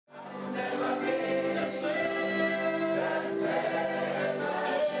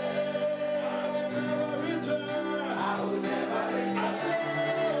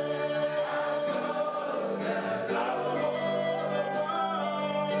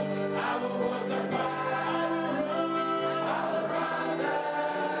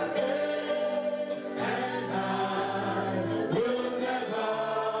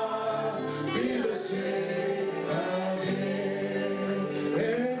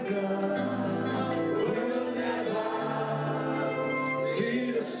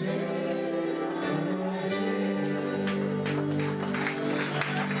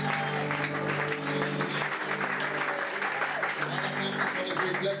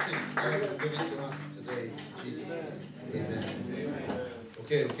blessing that will be given to us today. In Jesus' name. Amen.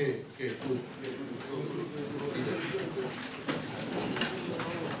 Okay, good. See them.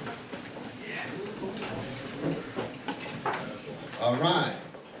 All right.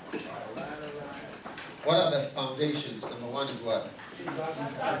 What are the foundations? Number one is what?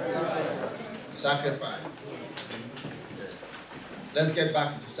 Sacrifice. Let's get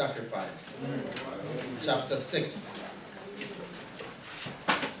back into sacrifice. Chapter 6.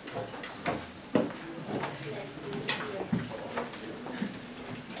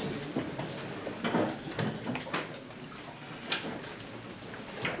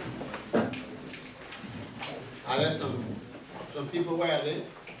 Are there some people, where are they?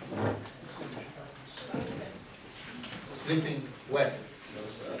 Sleeping where?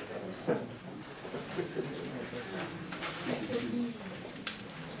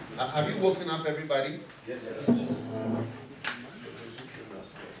 Have you woken up everybody? Yes, sir.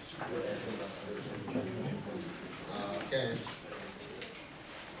 Okay.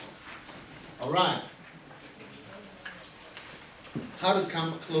 All right. How to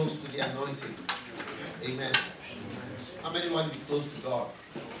come close to the anointing? Amen. How many want to be close to God?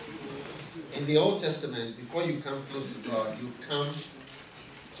 In the Old Testament, before you come close to God, you come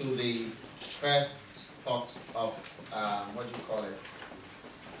to the first spot of, what do you call it?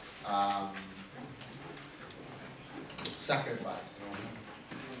 Sacrifice.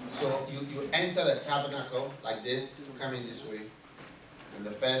 So you enter the tabernacle like this, you come in this way, and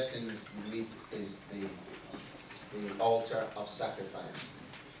the first thing you meet is the altar of sacrifice.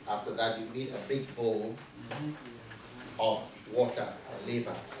 After that, you meet a big bowl of water,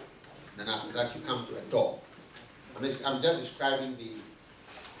 laver. Then after that, you come to a door. I'm just describing the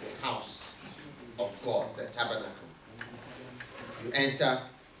house of God, the tabernacle. You enter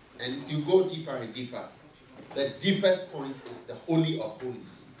and you go deeper and deeper. The deepest point is the Holy of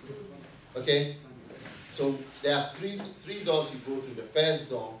Holies. Okay? So there are three doors you go through. The first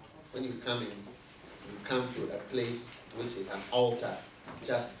door, when you come in, you come to a place which is an altar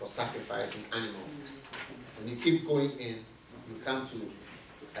just for sacrificing animals. When you keep going in, you come to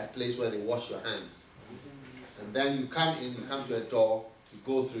a place where they wash your hands. And then you come in, you come to a door, you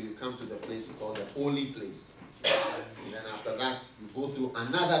go through, you come to the place you call the holy place. And then after that, you go through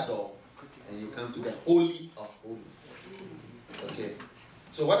another door, and you come to the Holy of Holies. Okay.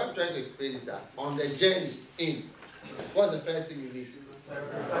 So what I'm trying to explain is that on the journey in, what's the first thing you need?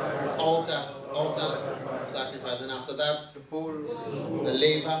 Altar, sacrifice. Then after that, the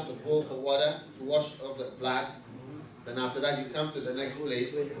laver, the bowl for water to wash off the blood. Then after that, you come to the next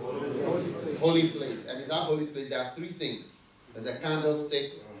place, holy place. And in that holy place, there are three things. There's a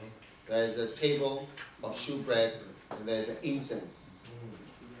candlestick, there is a table of shewbread, and there is an incense.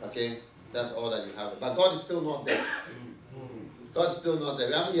 Okay, that's all that you have. But God is still not there. God is still not there.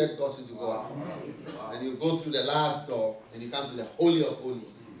 We haven't yet gotten to God. And you go through the last door, and you come to the Holy of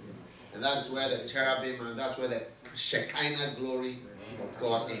Holies. And that is where the cherubim, and that's where the Shekinah glory of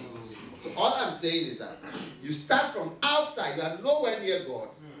God is. So all I'm saying is that you start from outside, you are nowhere near God,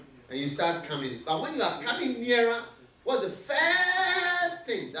 and you start coming. But when you are coming nearer, what's the first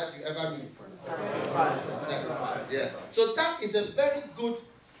thing that you ever meet? Sacrifice. Yeah. So that is a very good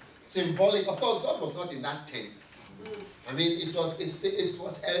symbolic. Of course, God was not in that tent. I mean, it was a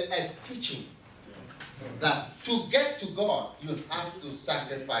teaching that to get to God, you have to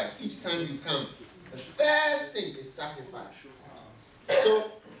sacrifice. Each time you come, the first thing is sacrifice.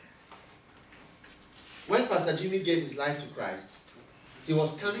 So, when Pastor Jimmy gave his life to Christ, he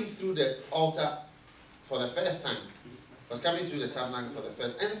was coming through the altar for the first time. He was coming through the tabernacle for the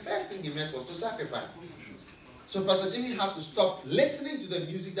first time. And the first thing he meant was to sacrifice. So Pastor Jimmy had to stop listening to the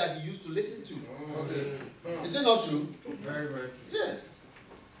music that he used to listen to. Okay. Is it not true? Very, very true. Yes.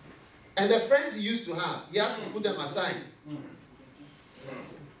 And the friends he used to have, he had to put them aside.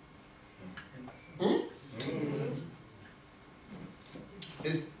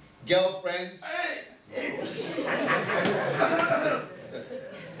 His girlfriends.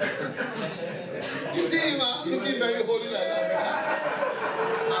 You see him looking very holy like that.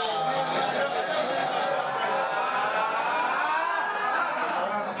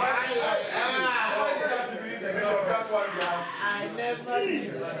 I never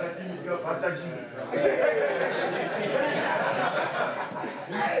did.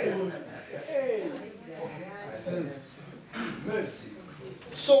 Mercy.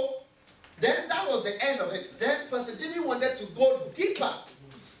 So then that was the end of it. Then Pastor Jimmy wanted to go deeper.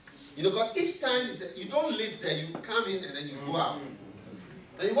 You know, because each time you don't live there, you come in and then you go out.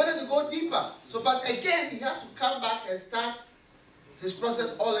 And he wanted to go deeper. So, but again, he had to come back and start his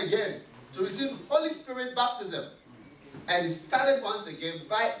process all again to receive Holy Spirit baptism. And he started once again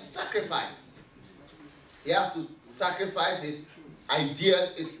by sacrifice. He has to sacrifice his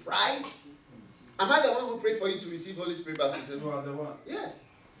ideas, his pride. Am I the one who prayed for you to receive Holy Spirit baptism? You are the one. Yes.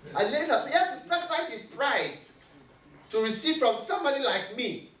 I later, so he has to sacrifice his pride to receive from somebody like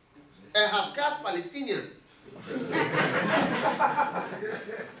me, a half-caste Palestinian.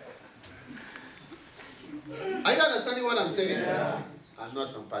 Are you understanding what I'm saying? Yeah. I'm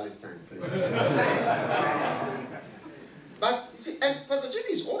not from Palestine, please. But you see, and Pastor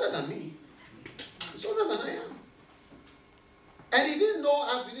Jimmy is older than me. He's older than I am. And he didn't know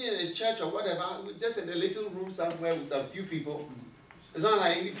us within a church or whatever, just in a little room somewhere with a few people. It's not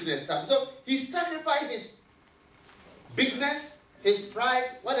like anything established. So he sacrificed his bigness, his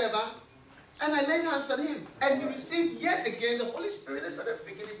pride, whatever, and I laid hands on him. And he received yet again the Holy Spirit and started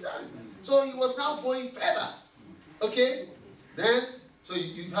speaking in tongues. So he was now going further. Okay? Then, so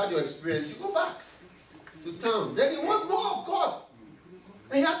you had your experience. You go back to town. Then you want more of God.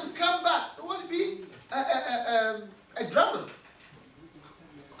 And you have to come back. You want to be a drummer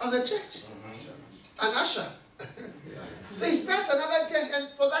of the church. An usher. So he starts another journey. And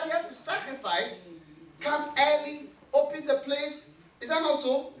for that he has to sacrifice, come early, open the place. Is that not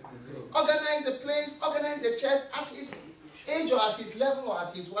so? Organize the place, organize the church at his age or at his level or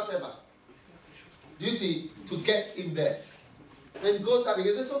at his whatever. Do you see? To get in there. When he goes out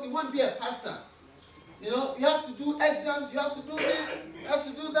again, so you want to be a pastor. You know, you have to do exams, you have to do this, you have to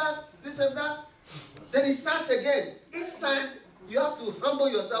do that, this and that. Then he starts again. Each time you have to humble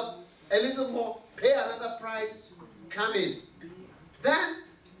yourself a little more, pay another price, come in. Then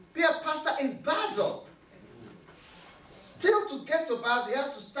be a pastor in Basel. Still to get to Basel, he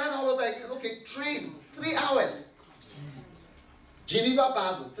has to start all over again. Okay, train 3 hours. Geneva,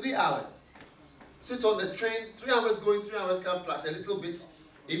 Basel, 3 hours. Sit on the train, 3 hours going, 3 hours come, plus a little bit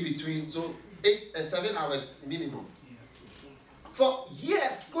in between. So 7 hours minimum. For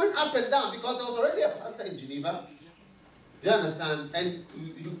years, going up and down, because there was already a pastor in Geneva. You understand? And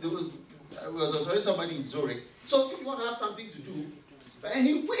there was already somebody in Zurich. So if you want to have something to do, and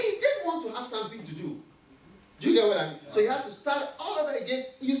he did want to have something to do. Do you get what I mean? So you have to start all over again.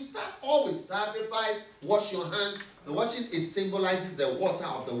 You start always sacrifice, wash your hands. The washing symbolizes the water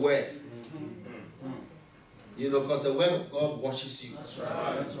of the word. You know, because the word of God washes you. That's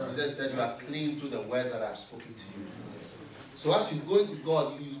right. That's right. Jesus said you are clean through the word that I have spoken to you. So as you go into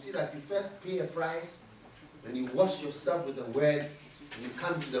God, you see that you first pay a price, then you wash yourself with the word, and you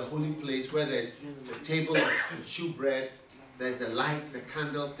come to the holy place where there's the table of shewbread, there's the light, the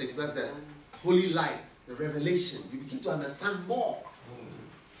candlestick, there's the holy light, the revelation. You begin to understand more.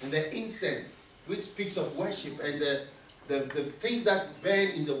 And the incense, which speaks of worship, and the things that burn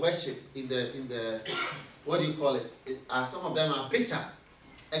in the worship, in the what do you call it? Some of them are bitter.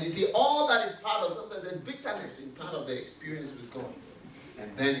 And you see, all that is part of that, there's bitterness in part of the experience with God.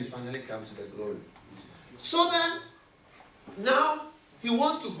 And then you finally come to the glory. So then, now, he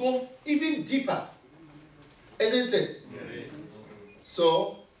wants to go even deeper. Isn't it? Yeah.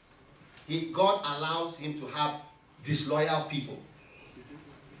 So, God allows him to have disloyal people.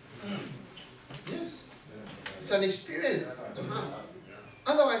 Yes. It's an experience to have.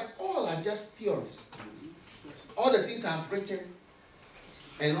 Otherwise, all are just theories. All the things I've written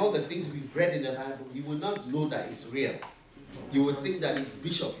and all the things we've read in the Bible, you will not know that it's real. You will think that it's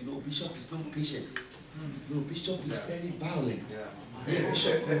Bishop. You know, Bishop is not patient. No, Bishop is very violent.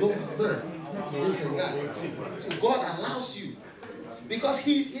 Bishop, no man. This and that. So God allows you. Because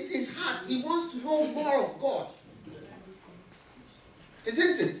in his heart, he wants to know more of God.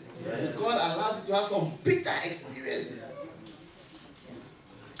 Isn't it? Yes. God allows you to have some bitter experiences.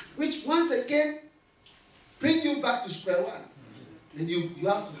 Which once again bring you back to square one. And you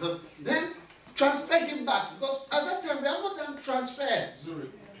have to then transfer him back. Because at that time we have not done transfer.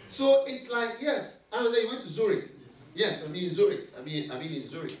 Zurich. So it's like, yes, and then you went to Zurich. Yes, I mean in Zurich. I mean in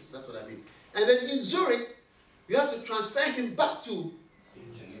Zurich. That's what I mean. And then in Zurich, you have to transfer him back to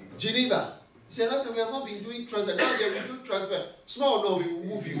Geneva. He said, that time we have not been doing transfer. Now we do transfer. Small, no, we will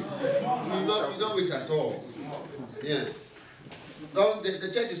move you. We will not wait at all. Yes. No, the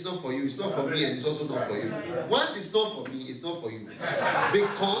church is not for you. It's not for me, and it's also not for you. Once it's not for me, it's not for you.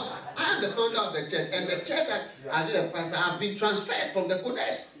 Because I am the founder of the church, and the church that I did a pastor, I've been transferred from the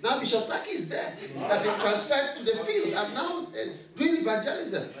Kodesh. Now Bishop Saki is there. I've been transferred to the field. I'm now doing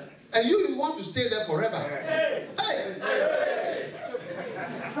evangelism. And you want to stay there forever. Hey!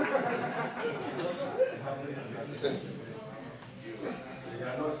 You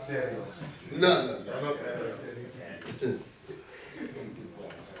are not serious. No. You are not serious.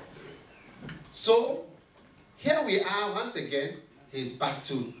 So, here we are once again. He's back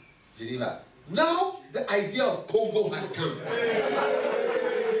to Geneva. Now, the idea of Congo has come.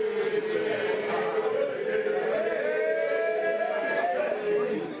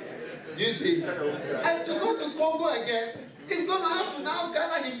 You see? And to go to Congo again, he's going to have to now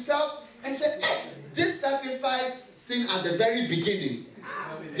gather himself and say, hey, this sacrifice thing at the very beginning,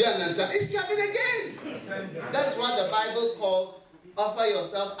 do you understand? It's coming again. That's what the Bible calls offer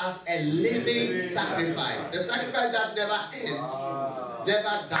yourself as a living sacrifice. The sacrifice that never ends,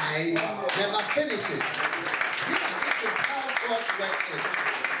 never dies, never finishes. This is how God's work is.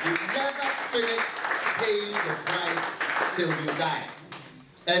 You never finish paying the price till you die.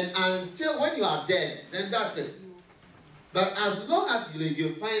 And until when you are dead, then that's it. But as long as you live,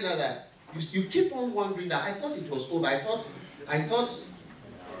 you find out that you keep on wondering that I thought it was over. I thought,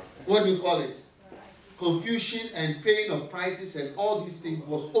 what do you call it? Confusion and paying of prices and all these things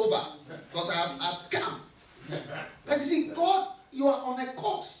was over. Because I've come. But you see, God, you are on a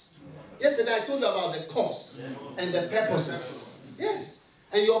course. Yesterday I told you about the course and the purposes. Yes.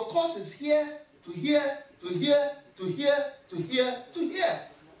 And your course is here, to here, to here, to here, to here, to here.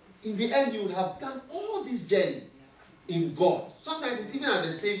 In the end, you will have done all this journey in God. Sometimes it's even at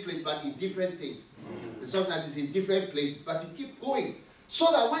the same place, but in different things. And sometimes it's in different places, but you keep going.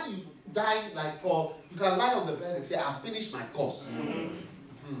 So that when you die like Paul, you can lie on the bed and say, I've finished my course.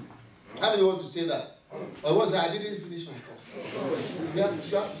 How many want to say that? Or what say, I didn't finish my course? You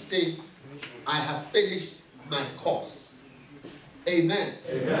have to say, I have finished my course. Amen.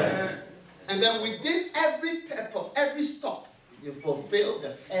 Amen. And then within every purpose, every stop, you fulfill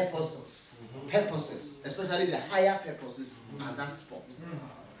the purposes, especially the higher purposes at that spot.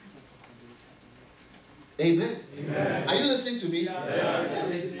 Amen. Amen. Are you listening to me?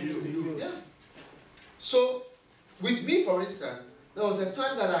 Yeah. So, with me, for instance, there was a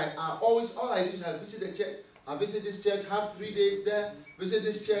time that all I did was visit the church. I visit this church, have 3 days there, visit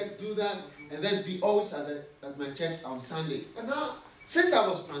this church, do that, and then be always at my church on Sunday. And now, since I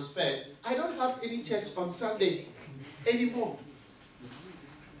was transferred, I don't have any church on Sunday anymore.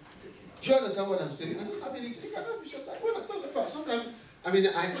 Do you understand what I'm saying? I don't have any church. I don't be sure. When I saw the fact, sometimes, I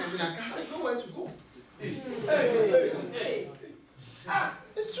can't know where to go.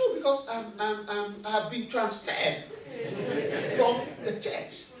 It's true because I have been transferred from the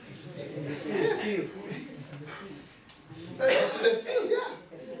church. To the field,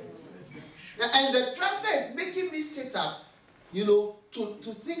 yeah. And the transfer is making me sit up,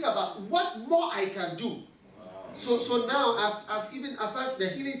 to think about what more I can do. So now apart the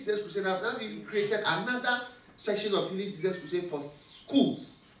Healing Jesus Crusade, I've now even created another section of Healing Jesus Crusade for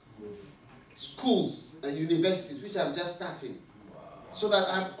schools and universities, which I'm just starting. So that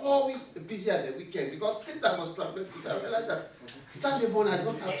I'm always busy at the weekend. Because since I was traveling, I realized that Sunday morning I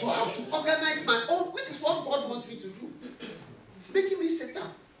don't have to organize my own, which is what God wants me to do. It's making me sit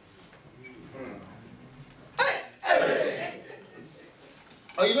up. Hey!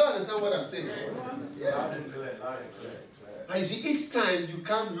 Oh, you don't understand what I'm saying? Yeah. But you see, each time you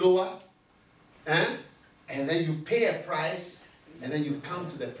come lower, and then you pay a price, and then you come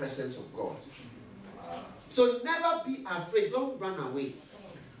to the presence of God. So never be afraid. Don't run away.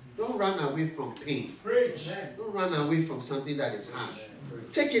 Don't run away from pain. Don't run away from something that is hard.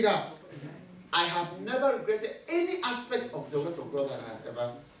 Take it up. I have never regretted any aspect of the work of God that I have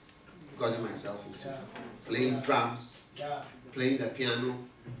ever gotten myself into. Playing drums, playing the piano,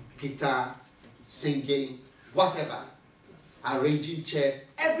 guitar, singing, whatever. Arranging chairs.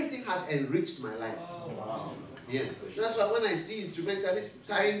 Everything has enriched my life. Yes. That's why when I see instrumentalists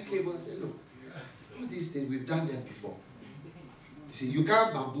tying cables, I say, look, all these things, we've done them before. You see, you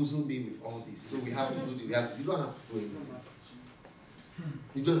can't bamboozle me with all this. So we have to do this. You don't have to do anything.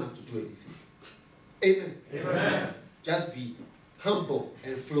 You don't have to do anything. Amen. Amen. Just be humble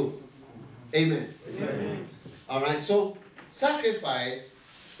and flow. Amen. Amen. All right, so sacrifice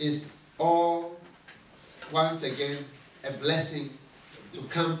is all, once again, a blessing to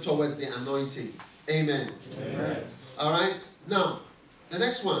come towards the anointing. Amen. Amen. All right, now, the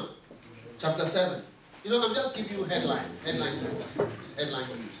next one, chapter 7. I'm just giving you headline news. Headline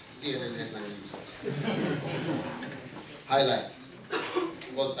news. CNN headline news. Highlights.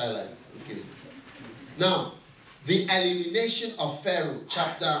 What's highlights? Okay. Now, the elimination of Pharaoh,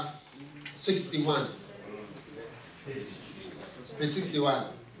 chapter 61. Page 61.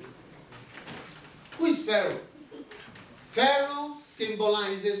 Who is Pharaoh? Pharaoh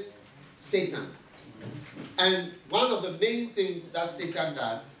symbolizes Satan. And one of the main things that Satan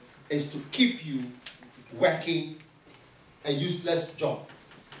does is to keep you working a useless job.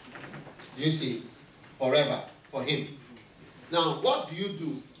 You see, forever, for him. Now, what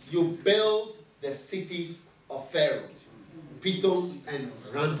do? You build the cities of Pharaoh, Pithom and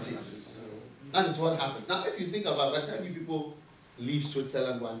Ramses. That is what happened. Now, if you think about it, by the time you people leave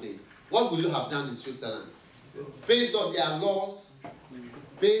Switzerland one day, what will you have done in Switzerland? Based on their laws,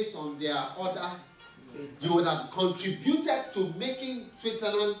 based on their order, you would have contributed to making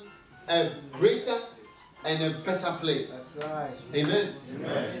Switzerland a greater and a better place. That's right. Amen.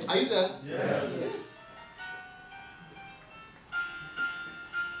 Amen. Are you there? Yes. Yes.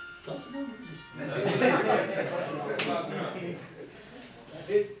 Classical music.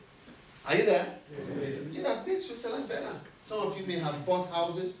 Are you there? You'd have made Switzerland better. Some of you may have bought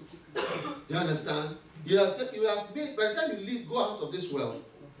houses. You understand? You have made, by the time you leave, go out of this world,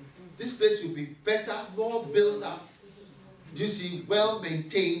 this place will be better, more built up. You see, well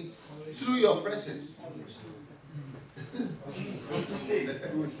maintained through your presence.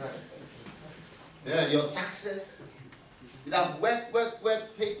 Yeah, your taxes. You have work,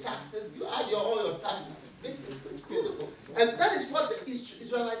 pay taxes. You add all your taxes. It's beautiful. And that is what the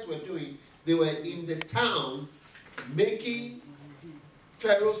Israelites were doing. They were in the town making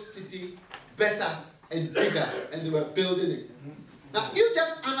Pharaoh's city better and bigger, and they were building it. Now, you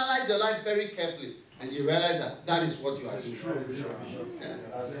just analyze your life very carefully, and you realize that that is what you are doing. Yeah.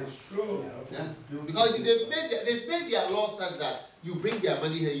 That's true. Yeah. Because they've made their law such that you bring their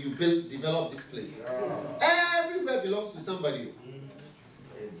money here, you develop this place. Everywhere belongs to somebody.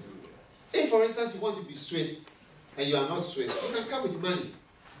 If, for instance, you want to be Swiss, and you are not Swiss, you can come with money.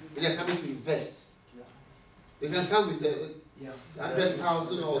 You are coming to invest. You can come with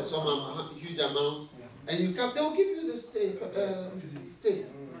 100,000 or some huge amount, and you come. They will give you the stay,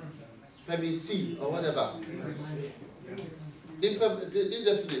 permit C or whatever.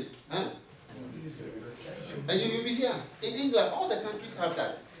 Indefinite, huh? And you will be here. In England, all the countries have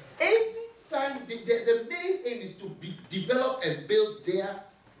that. Anytime the main aim is to develop and build their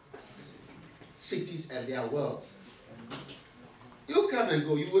cities and their world. You come and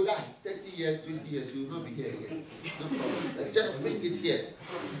go, you will die. 30 years, 20 years, you will not be here again. No problem. Just bring it here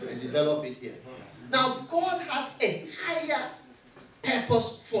and develop it here. Now, God has a higher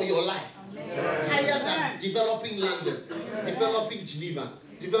purpose for your life. Higher than developing London, developing Geneva,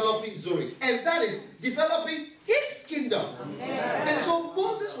 developing Zurich. And that is developing His kingdom. And so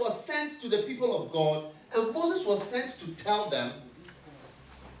Moses was sent to the people of God, and Moses was sent to tell them,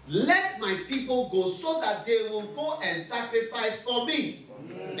 let my people go so that they will go and sacrifice for me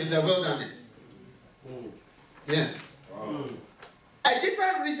in the wilderness. Yes. A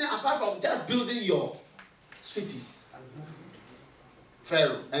different reason apart from just building your cities.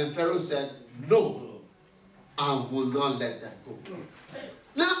 Pharaoh. And Pharaoh said, no, I will not let them go.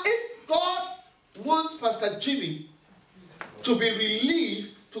 Now, if God wants Pastor Jimmy to be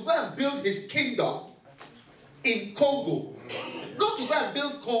released to go and build his kingdom in Congo, not to go and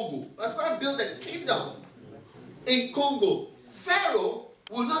build Congo, but to go and build a kingdom in Congo, Pharaoh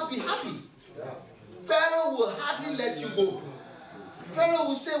will not be happy. Pharaoh will hardly let you go. Pharaoh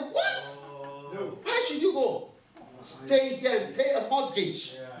will say, what? Why should you go? Stay here and pay a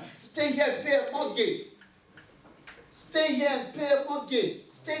mortgage. Stay here and pay a mortgage. Stay here and pay a mortgage.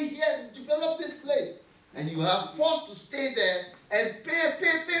 Stay here and develop this place. And you are forced to stay there and pay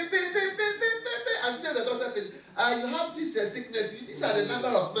until the doctor said, you have this sickness. These are the number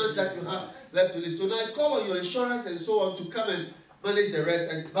of months that you have left to live. So now call on your insurance and so on to come and manage the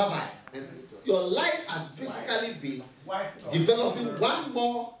rest, and bye-bye. And your life has basically been developing one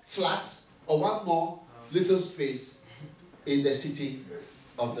more flat or one more little space in the city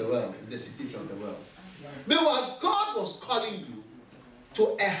of the world, in the cities of the world. Meanwhile, God was calling you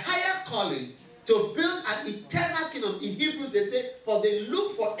to a higher calling to build an eternal kingdom. In Hebrew, they say, for they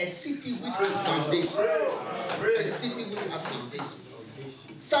look for a city which has foundations. A city which has foundations.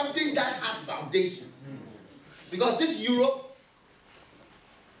 Something that has foundations. Because this Europe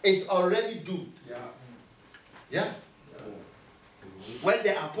is already doomed. Yeah? When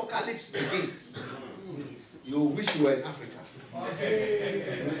the apocalypse begins, you wish you were in Africa.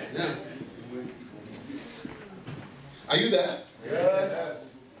 Yeah. Are you there? Yes.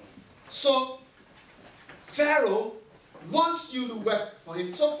 So, Pharaoh wants you to work for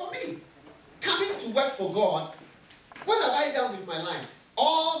him. So for me, coming to work for God, what have I done with my life?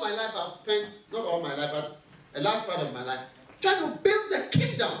 All my life I've spent, not all my life, but a large part of my life, trying to build the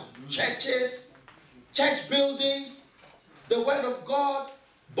kingdom. Churches, church buildings, the word of God,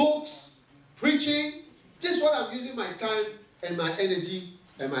 books, preaching. This is what I'm using my time and my energy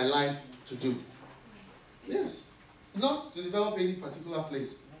and my life to do. Yes. Not to develop any particular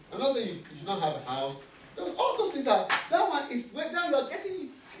place. I'm not saying you should not have a house. All those things are, that one is where now you are getting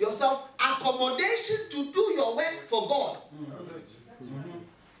yourself accommodation to do your work for God.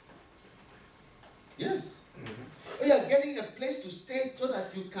 Yes. You we are getting a place to stay so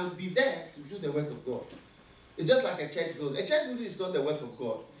that you can be there to do the work of God. It's just like a church building. A church building is not the work of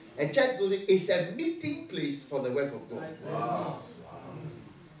God. A church building is a meeting place for the work of God. Wow.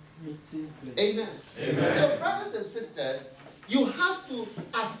 Amen. Amen. So, brothers and sisters, you have to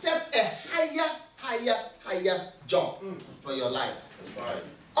accept a higher job for your life. Right.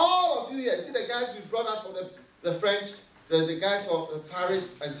 All of you here, see the guys we brought up for the French, the guys for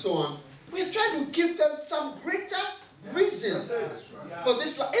Paris and so on. We're trying to give them some greater reason for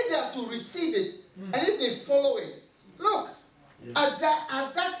this life. If they have to receive it, and if they follow it, look, at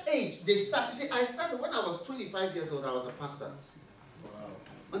that age, they start. You see, I started when I was 25 years old, I was a pastor.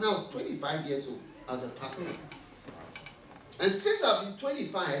 When I was 25 years old, I was a pastor. And since I've been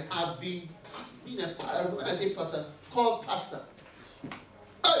 25, I've been when I say pastor, called pastor.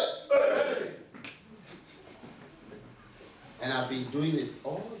 Hey! And I've been doing it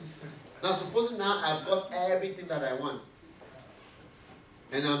all this time. Now, supposing now I've got everything that I want.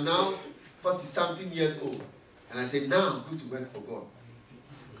 And I'm now 40-something years old. And I say, now I'm going to work for God.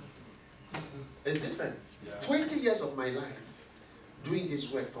 It's different. 20 years of my life doing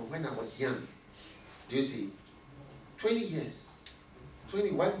this work from when I was young. Do you see? 20 years,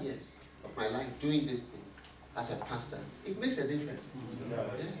 21 years of my life doing this thing as a pastor. It makes a difference. Yeah?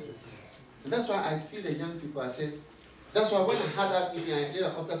 And that's why I see the young people, I say, that's why when I had that meeting, I did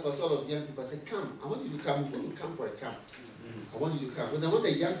an altar call, all of the young people, I said, come, I want you to come. When you come for a camp, I want you to come. But I want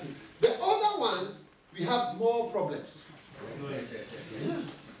the young people. The older ones, we have more problems. Yeah.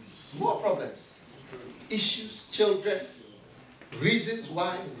 More problems. Issues, children, reasons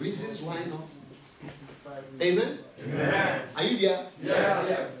why not. Amen? Amen. Are you there?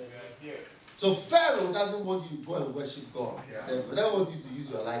 Yeah. So Pharaoh doesn't want you to go and worship God. But I want you to use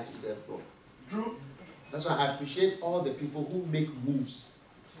your life to serve God. True. That's why I appreciate all the people who make moves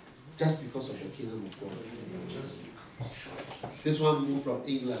just because of the kingdom of God. This one moved from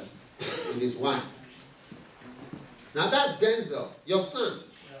England with his wife. Now that's Denzel, your son.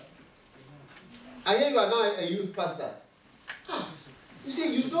 I hear you are now a youth pastor. You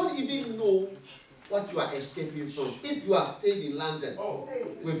see, you don't even know what you are escaping from. If you have stayed in London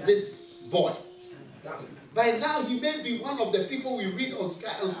with this boy, by now he may be one of the people we read on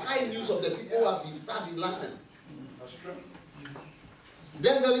Sky News of the people who have been stabbed in London. That's true.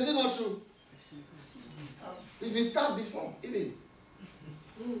 Denzel, is it not true? He's been stabbed before, even.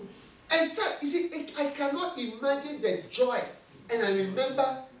 And so, you see, I cannot imagine the joy. And I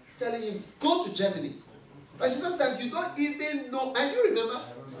remember telling him, go to Germany. But sometimes you don't even know. And you remember?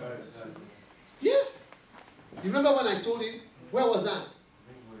 Yeah. You remember when I told him? Where was that?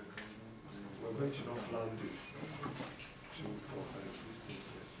 We're going to North London.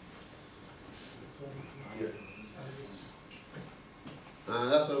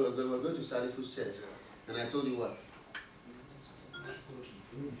 That's why we're going to Salifus Church. And I told you what?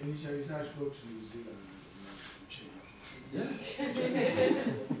 Initially, I go to New Zealand. Yeah.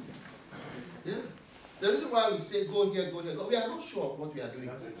 Yeah. The reason why we say go here, we are not sure of what we are doing.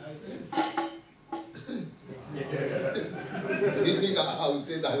 You think I will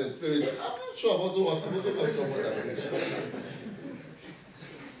say that the spirit? I'm not sure about what I'm not sure what direction.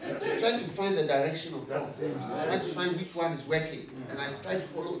 Trying to find the direction of God. Trying to find which one is working. And I try to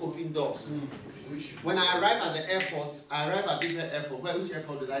follow open doors. When I arrive at the airport, I arrive at different airport. Which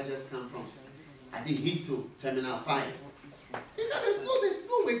airport did I just come from? I think Heathrow, Terminal 5. There's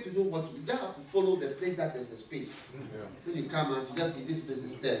no way to know what to do. You just have to follow the place that there's a space. When you come out, you just see this place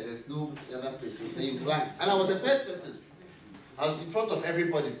is stairs. There's no other place. Then you climb. And I was the first person. I was in front of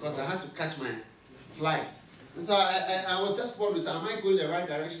everybody because I had to catch my flight. And so I was just wondering, am I going the right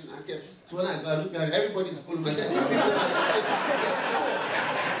direction? So when I looked at everybody's following me. I said, these people are sure.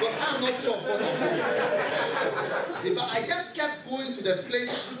 Because I'm not sure what I'm doing. See, but I just kept going to the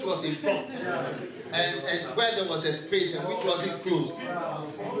place which was in front. And where there was a space and which wasn't closed.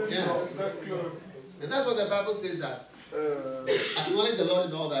 Yeah. And that's what the Bible says, that acknowledge the Lord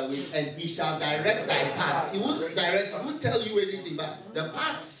in all thy ways, and he shall direct thy paths. He won't tell you anything, but the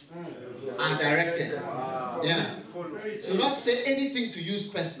paths are directed. Yeah. He will not say anything to you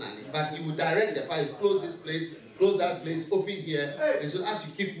personally, but he will direct the path. Close this place, close that place, open here. And so as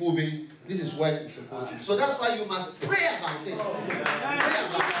you keep moving, this is where it's supposed to be. So that's why you must pray about it. Pray about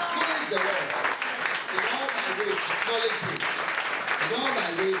it. Acknowledge the Lord. In all thy ways, acknowledge him. In all thy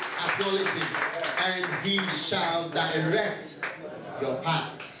ways, acknowledge him. And he shall direct your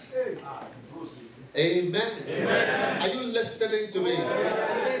paths. Amen. Amen. Are you listening to me?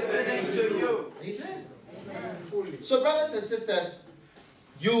 Listening to you. Amen. So, brothers and sisters,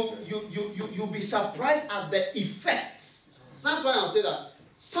 you'll be surprised at the effects. That's why I'll say that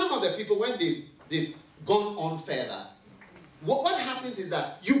some of the people, when they gone on further, what happens is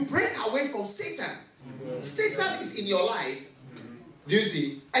that you break away from Satan. Satan is in your life, do you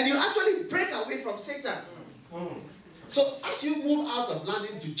see? And you actually break away from Satan. So as you move out of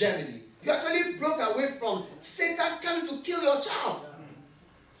London to Germany, you actually broke away from Satan coming to kill your child.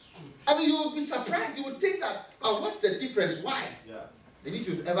 I mean, you would be surprised. You would think that, what's the difference? Why? Yeah. And if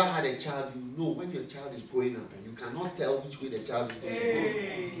you've ever had a child, you know when your child is growing up and you cannot tell which way the child is going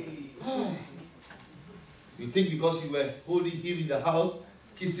to go. You think because you were holding him in the house,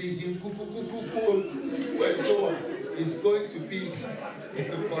 kissing him, and so on, it's going to be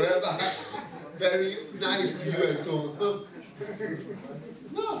forever very nice to you and so on.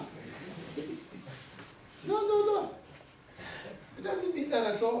 No. No. It doesn't mean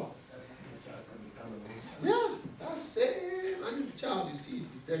that at all. Yeah, that's same animal child, you see, it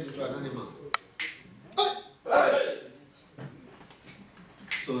is turned into an animal.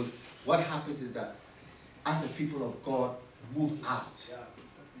 So what happens is that as the people of God move out,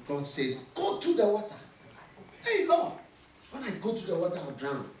 God says, go to the water. Hey Lord, when I go to the water, I'll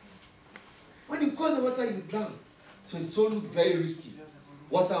drown. When you go in the water, you drown. So it's so very risky.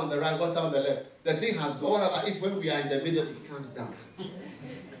 Water on the right, water on the left. The thing has gone. What about if when we are in the middle, it comes down?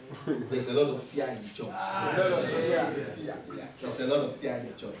 There's a lot of fear in the church. There's a lot of fear in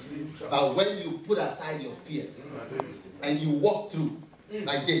the church. But when you put aside your fears and you walk through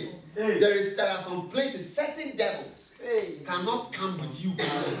like this, there are some places, certain devils cannot come with you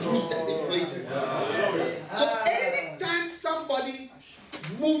through certain places. So anytime somebody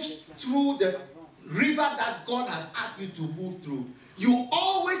moves through the river that God has asked you to move through, you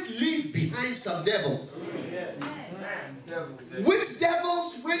always leave behind some devils. Which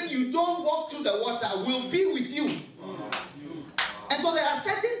devils, when you don't walk through the water, will be with you. And so there are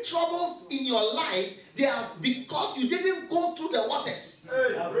certain troubles in your life. They are because you didn't go through the waters.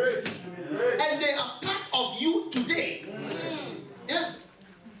 And they are part of you today. Yeah.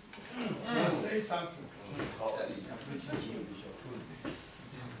 Say something.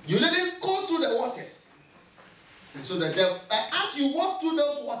 You didn't go through the waters. And so the devil, as you walk through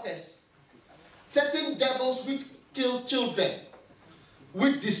those waters, certain devils which kill children,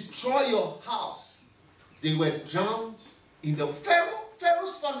 which destroy your house, they were drowned in the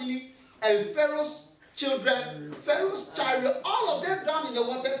Pharaoh's family and Pharaoh's children, Pharaoh's chariot, all of them drowned in the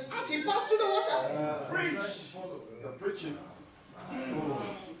waters as he passed through the water. Preach. The preaching.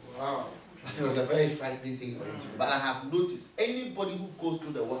 Wow. It was a very frightening thing for him to do. But I have noticed, anybody who goes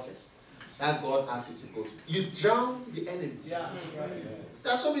through the waters that God asks you to go through, you drown the enemies. Yeah.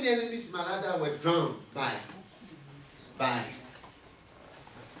 There are so many enemies in my life that were drowned by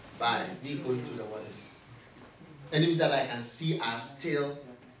me going through the waters. Enemies that I can see are still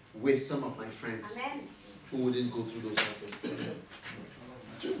with some of my friends who wouldn't go through those waters.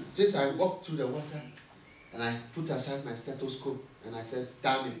 Since I walked through the water and I put aside my stethoscope and I said,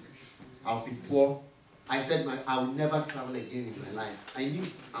 damn it, I'll be poor. I said I will never travel again in my life. I knew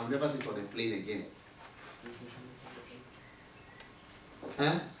I would never sit on a plane again.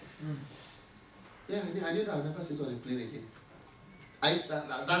 Huh? Yeah, I knew that I would never sit on a plane again.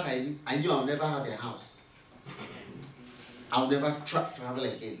 I knew I would never have a house. I would never travel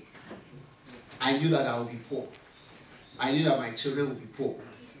again. I knew that I would be poor. I knew that my children would be poor.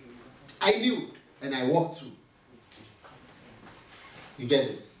 I knew, and I walked through. You get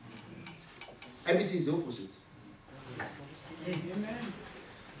it? Everything is the opposite. Amen.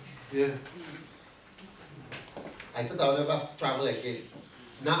 Yeah. I thought I would never travel again.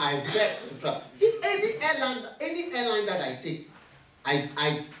 Now I beg to travel. If any airline that I take,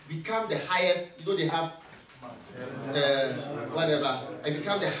 I become the highest. You know they have whatever. I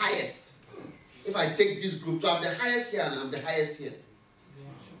become the highest. If I take this group, so I'm the highest here and I'm the highest here.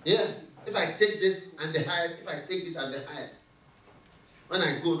 Yeah. If I take this, I'm the highest. If I take this, I'm the highest. When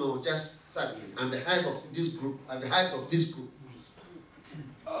I go, no, just suddenly, I'm the highest of this group, I'm the highest of this group.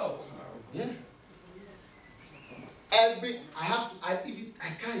 Oh, yeah. I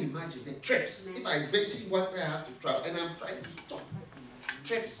can't imagine the trips. If I mention what I have to travel, and I'm trying to stop.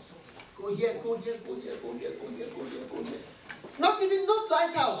 Trips. Go here, go here, go here, go here, go here, go here, go here. Not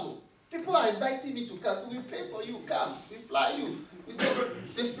lighthouse. People are inviting me to come. We pay for you, come. We fly you.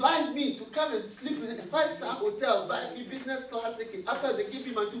 They fly me to come and sleep in a 5-star hotel, buy me business class ticket. After they give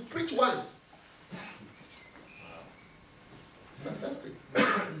me money to preach once. It's fantastic.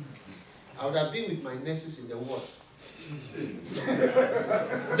 I would have been with my nurses in the ward.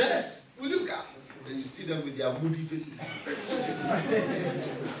 Nurse, will you come? And you see them with their moody faces.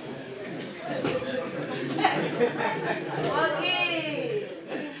 Okay.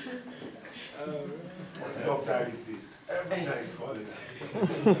 What doctor is this? Every night calling.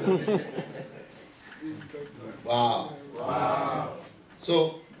 Wow. Wow.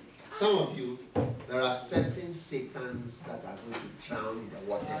 So, some of you, there are certain Satans that are going to drown in the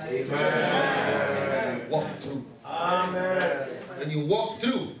waters. Amen. Walk through. Amen. When you walk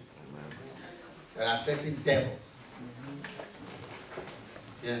through, there are certain devils.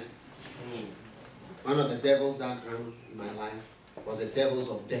 Yeah. One of the devils that drowned in my life was the devils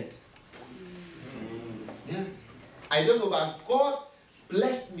of death. Yeah. I don't know, but God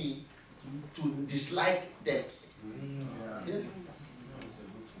blessed me to dislike death. Yeah.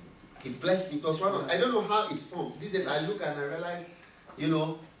 He blessed me. It was I don't know how it formed. These days I look and I realize,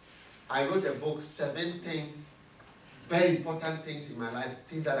 I wrote a book, 7 things, very important things in my life,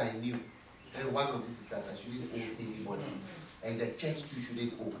 things that I knew. And one of these is that I shouldn't owe anybody. And the church too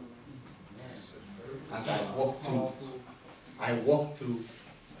shouldn't owe. As I walked through,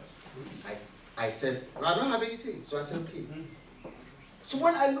 I said, well, I don't have anything. So I said, okay. So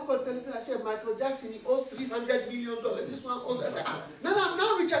when I look on television, I said, Michael Jackson, he owes $300 million. This one owes. I said, no, I'm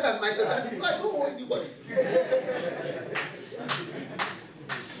now richer than Michael Jackson. I don't owe anybody.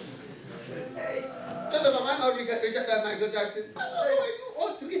 Joseph, am I not richer than Michael Jackson? I don't know. You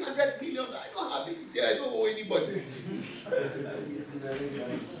owe $300 million. I don't have anything. I don't owe anybody.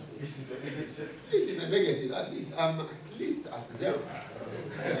 He's in the negative. At least I'm at zero.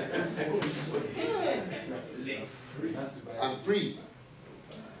 I'm free.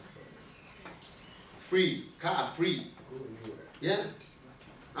 Free. Car free. Yeah.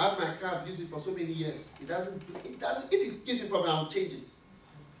 I have my car, I've used it for so many years. It doesn't, if it gives me a problem, I'll change it.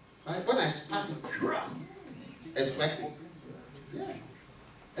 Right? When I spark it, it's working. Yeah.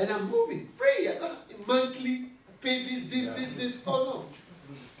 And I'm moving. Free. I don't monthly pay this. Oh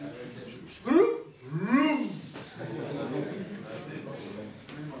no. Room.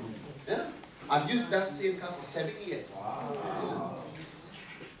 Yeah. I've used that same car for 7 years. Yeah.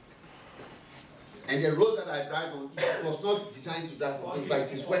 And the road that I drive on was not designed to drive on, but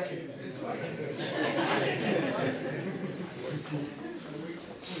it is working.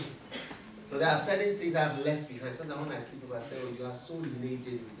 So there are certain things I've left behind. Sometimes when I see people, I say, oh, you are so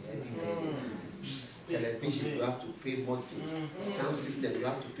laden with the heavy burdens. Television, you have to pay mortgage. Sound system, you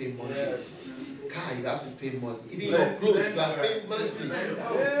have to pay mortgage. Car, you have to pay mortgage. Even your clothes, you are paying monthly.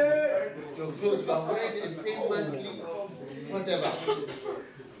 Your clothes, you are wearing and paying monthly. Whatever.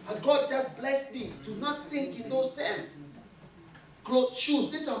 And God just blessed me to not think in those terms. Clothes,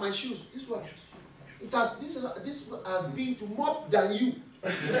 shoes, these are my shoes. This one. This has been to more than you.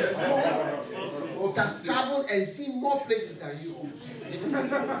 It has traveled and seen more places than you.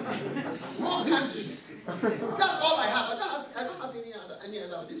 More countries. That's all I have. I don't have any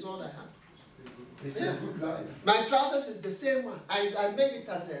other. This is all I have. Yeah. My trousers is the same one. I made it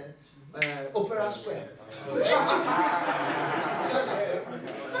at Opera Square.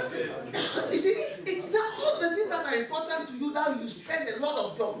 You see, it's not all the things that are important to you that you spend a lot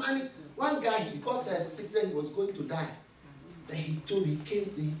of your money. One guy, he got a sickness, he was going to die. Then he told me, he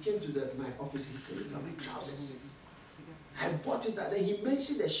came to my office, he said, look at my trousers. I bought it, and then he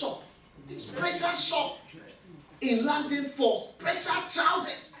mentioned a shop, special shop in London for special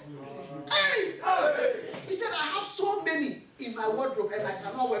trousers. Hey! He said, I have so many in my wardrobe and I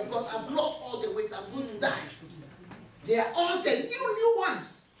cannot wear because I've lost all the weight, I'm going to die. They are all the new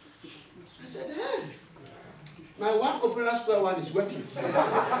ones. I said, hey, my one Opera Square one is working.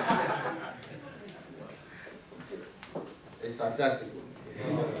 It's fantastic.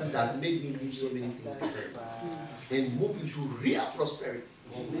 That made me leave so many things behind and move into real prosperity.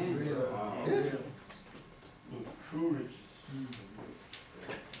 Yeah. True riches.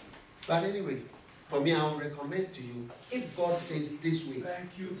 But anyway, for me, I will recommend to you, if God says this way,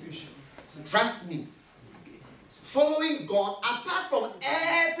 Thank you, Bishop. Trust me. Following God, apart from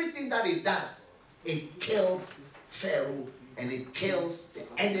everything that it does, it kills Pharaoh and it kills the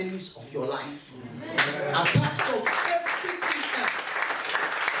enemies of your life. Apart from everything else,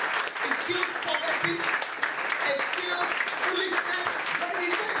 it kills poverty, it kills foolishness,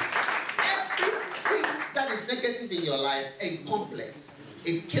 weariness, everything that is negative in your life and complex,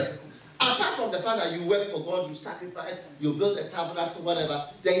 it kills. Apart from the fact that you work for God, you sacrifice, you build a tabernacle, whatever,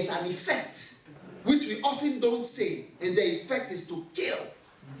 there is an effect which we often don't say, and the effect is to kill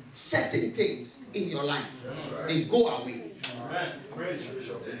certain things in your life. They go away.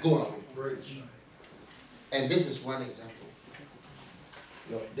 They go away. And this is one example.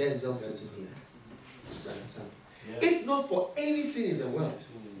 Your Denzel sitting here. If not for anything in the world,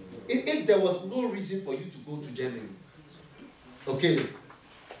 if there was no reason for you to go to Germany, okay,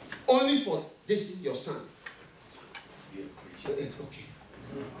 only for this your son, it's okay.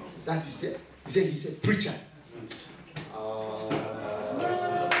 That you said. He said, preacher. I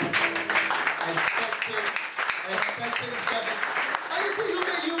things happen. And you see,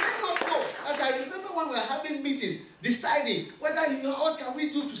 you may not know. As I remember when we were having meeting, deciding whether what can we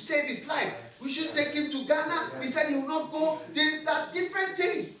do to save his life. We should take him to Ghana. He said he will not go. There are different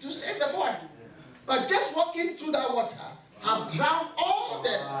things to save the boy. But just walking through that water have drowned all the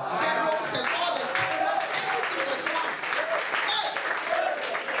pharaohs and all the everything was drowned.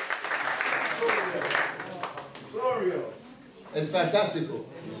 So real. It's fantastical.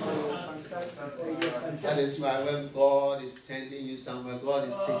 That is why when God is sending you somewhere, God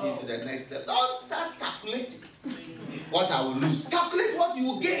is taking you to the next level. Don't start calculating what I will lose. Calculate what you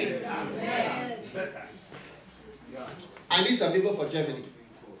will gain. I need some people for Germany.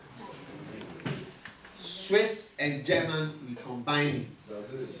 Swiss and German, we combine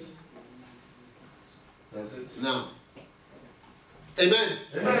it. Now. Amen.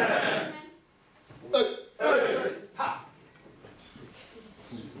 Amen.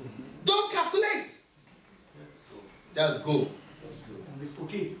 Don't calculate. Just go.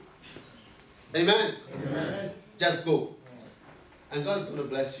 Amen. Amen. Just go. And God's going to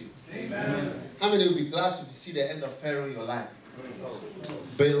bless you. Amen. How many will be glad to see the end of Pharaoh in your life?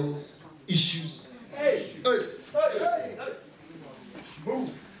 Bills, issues.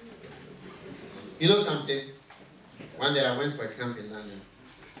 You know something? One day I went for a camp in London.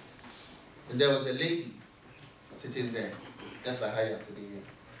 And there was a lady sitting there. Just like how you are sitting here.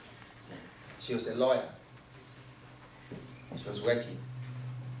 She was a lawyer. She was working.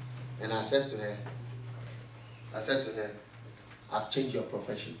 And I said to her, I've changed your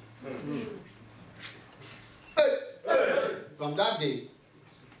profession. From that day,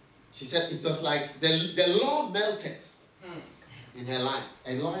 she said it was like the law melted in her life.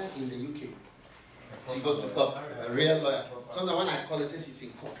 A lawyer in the UK. She goes to court, a real lawyer. Sometimes when I call her, she's in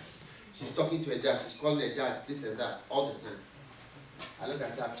court. She's talking to a judge, she's calling a judge, this and that, all the time. I look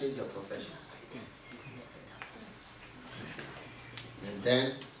and say, I've changed your profession. And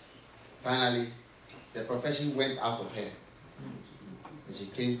then, finally, the profession went out of her. And she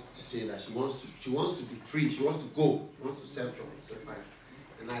came to say that she wants to be free, she wants to go, she wants to serve God. I said, fine.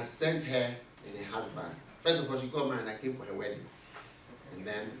 And I sent her and her husband. First of all, she got married and I came for her wedding. And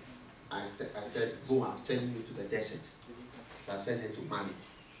then I said, go, I'm sending you to the desert. So I sent her to Mali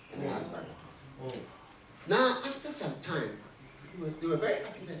and her husband. Now, after some time, they were very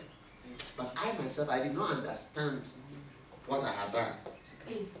happy there. But I myself, I did not understand what I had done.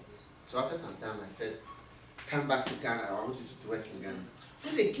 So after some time, I said, come back to Ghana. I want you to work in Ghana.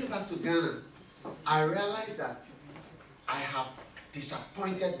 When they came back to Ghana, I realized that I have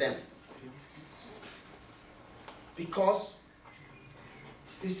disappointed them. Because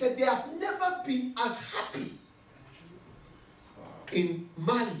they said they have never been as happy in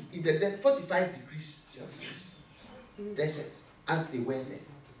Mali, in the 45 degrees Celsius desert, as they were there.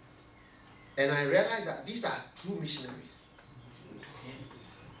 And I realized that these are true missionaries.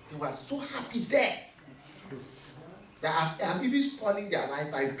 They were so happy there that I'm even spoiling their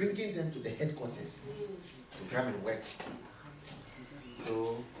life by bringing them to the headquarters to come and work.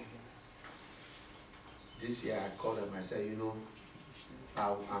 So this year I called them, I said, you know,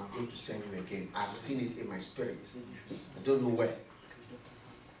 I'm going to send you again. I've seen it in my spirit. I don't know where.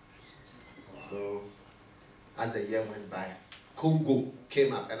 So as the year went by, Congo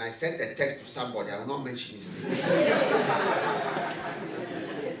came up and I sent a text to somebody. I will not mention his name.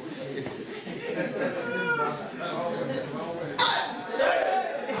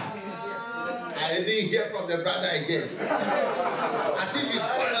 I didn't hear from the brother again. As if he's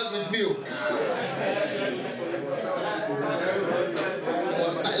quarreled with me. There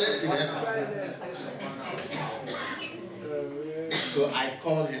was silence in heaven. So I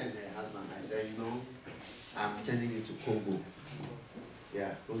called her and her husband. I said, you know, I'm sending you to Congo.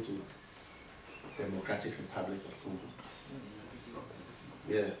 Yeah, go to Democratic Republic of Congo.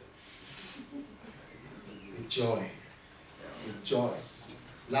 Yeah. With joy. With joy.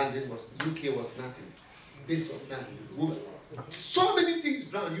 London was, UK was nothing. This was nothing. So many things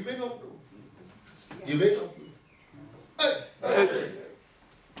drowned. You may not know. You may not know. Hey.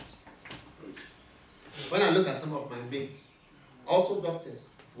 When I look at some of my mates, also doctors,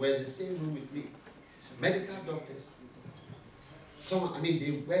 were in the same room with me. Medical doctors. Some, I mean,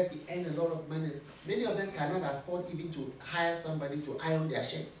 they work, they earn a lot of money. Many of them cannot afford even to hire somebody to iron their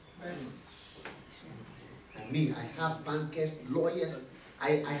shirts. Yes. And me, I have bankers, lawyers.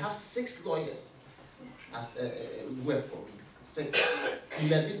 I have 6 lawyers as work for me. 6.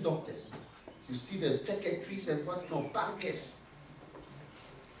 11 doctors. You see the secretaries and whatnot, bankers.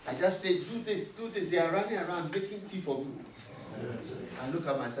 I just say, do this, do this. They are running around making tea for me. I look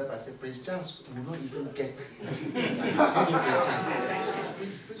at myself, I say, Prince Charles will not even get.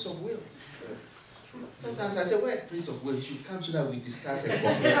 Prince of Wales. Sometimes I say, where's Prince of Wales? He should come so that we discuss it.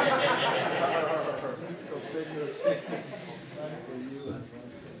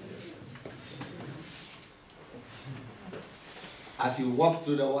 As you walk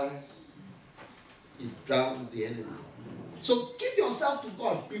through the waters, it drowns the enemy. So give yourself to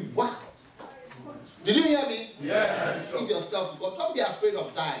God. Be wild. Did you hear me? Yes. Give yourself to God. Don't be afraid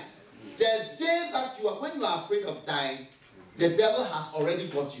of dying. The day that you are, when you are afraid of dying, the devil has already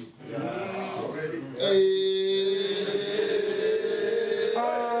got you.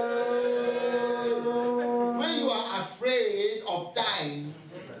 When you are afraid of dying,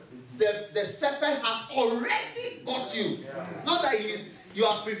 the serpent has already got you. Not that you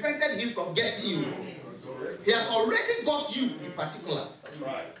have prevented him from getting you. He has already got you in particular. That's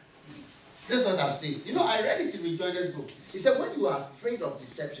right. That's what I'm saying. You know, I read it in Rejoiner's book. He said, when you are afraid of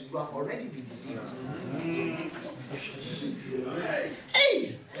deception, you have already been deceived.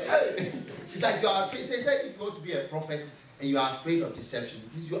 Hey! It's like you are afraid. He said, if you want to be a prophet and you are afraid of deception,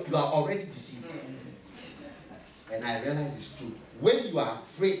 you are already deceived. And I realize it's true. When you are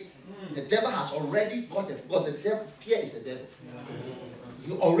afraid, the devil has already got it. Because the devil, fear is a devil.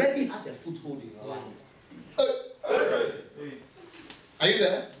 He already has a foothold in your life. Are you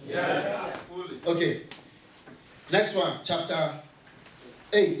there? Yes. Okay. Next one, chapter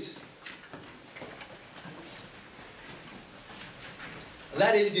 8.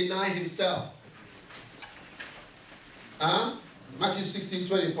 Let him deny himself. Matthew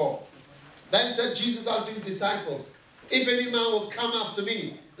 16:24. Then said Jesus unto his disciples, if any man will come after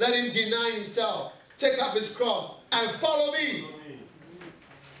me, let him deny himself, take up his cross, and follow me.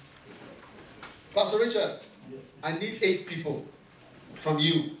 Pastor Richard, I need 8 people from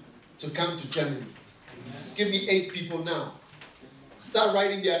you to come to Germany. Give me 8 people now. Start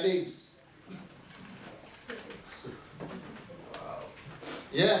writing their names.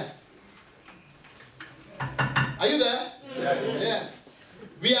 Yeah. Are you there? Yes. Yeah.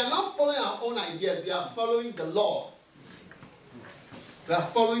 We are not following our own ideas. We are following the Lord. We are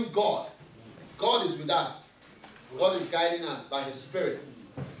following God. God is with us. God is guiding us by His Spirit.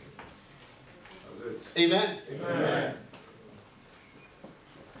 Amen. Amen.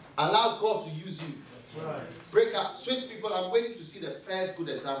 Allow God to use you. That's right. Break up. Swiss people, I'm waiting to see the first good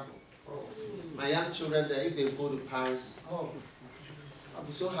example. My young children, if they go to Paris, I'll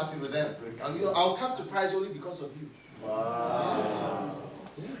be so happy with them. I'll come to Paris only because of you. Wow.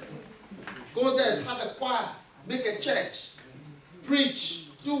 Yeah. Go there, have a choir, make a church, preach,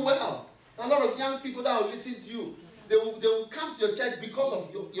 do well. A lot of young people that will listen to you, they will come to your church because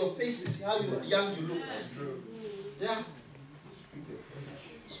of your faces, how young you look. That's true. Yeah.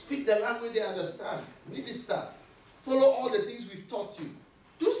 Speak the language they understand. Minister. Follow all the things we've taught you.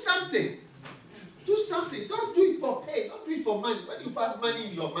 Do something. Do something. Don't do it for pay. Don't do it for money. When you have money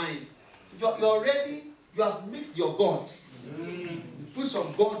in your mind, you're ready. You have mixed your gods. You put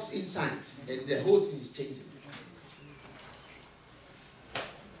some gods inside, and the whole thing is changing.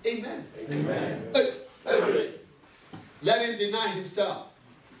 Amen. Amen. Hey. Let him deny himself,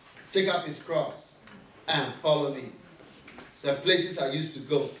 take up his cross, and follow me. The places I used to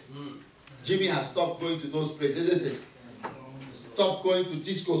go. Jimmy has stopped going to those places, isn't it? Stop going to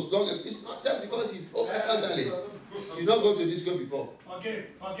discos. It's not just because he's elderly. You've not gone to disco before.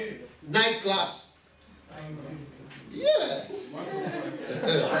 Forgive. Nightclubs. Yeah.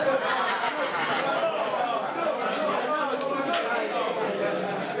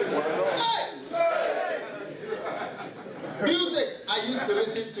 Music I used to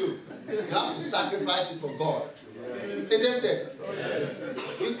listen to. You have to sacrifice it for God. Isn't it?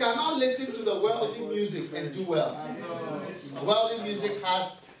 You cannot listen to the worldly music and do well. Worldly music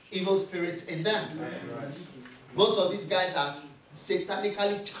has evil spirits in them. Most of these guys are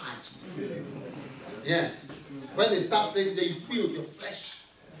satanically charged. Yes. When they start playing, they feel your flesh.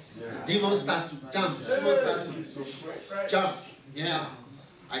 Demons start to jump. Demons start to jump. Yeah.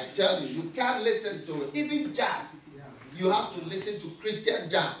 I tell you, you can't listen to it. Even jazz. You have to listen to Christian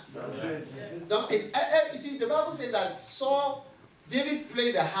jazz. You see, the Bible says that David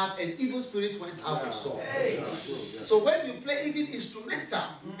played the harp and evil spirit went out of Saul. So when you play even instrumental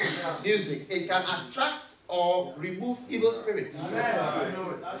music, it can attract or remove evil spirits. So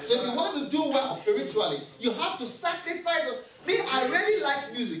if you want to do well spiritually, you have to sacrifice. Me, I really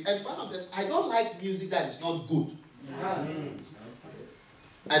like music, and one of them, I don't like music that is not good.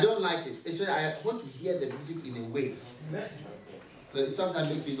 I don't like it. Especially I want to hear the music in a way. So it sometimes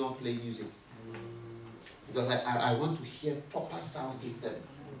makes me not play music. Because I want to hear proper sound system.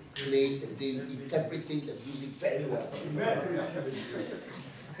 Playing and then interpreting the music very well.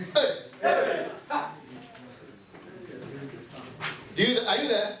 Hey. Are you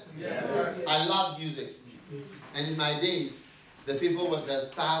there? Yes. I love music. And in my days, the people with the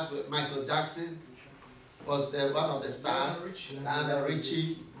stars, with Michael Jackson was one of the stars, and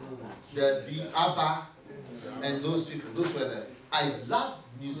Richie, the ABBA, and those people, those were the. I love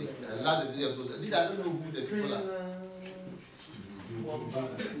music. I love the music of those. I don't know who the people are.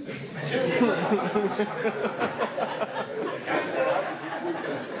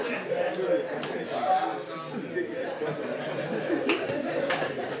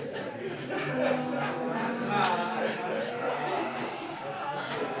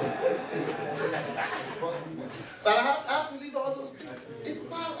 But I have to leave all those things. It's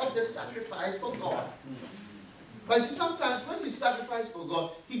part of the sacrifice for God. But see, sometimes when you sacrifice for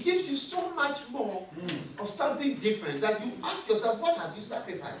God, He gives you so much more of something different that you ask yourself, what have you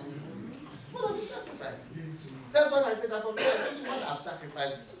sacrificed? What have you sacrificed? That's what I said. I forget. I don't know what I've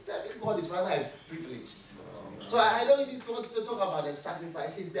sacrificed. Serving God is rather a privilege. So I don't need to talk about the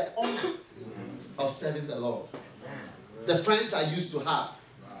sacrifice. It's the honor of serving the Lord. The friends I used to have.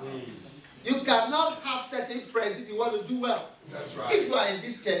 You cannot have certain friends if you want to do well. That's right. If you are in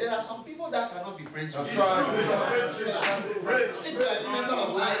this church, there are some people that cannot be friends with you. That's If you are a member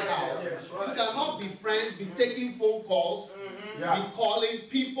of Lighthouse, you cannot be friends, be taking phone calls, be calling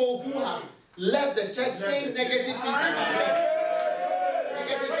people who have left the church saying negative things about them.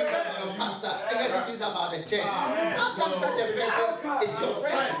 Negative things about your pastor, negative things about the church. How come such a person is your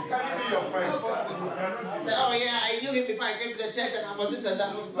friend? Can he be your friend? Say, oh yeah, I knew him before I came to the church and I was this and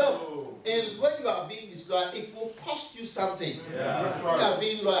that. No. And when you are being disloyal, it will cost you something. That's You are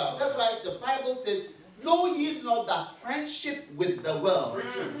being loyal. That's why the Bible says, know ye not that friendship with the world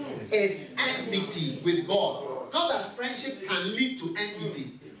is enmity with God. Not that friendship can lead to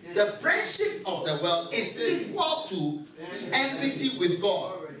enmity. The friendship of the world is equal to enmity with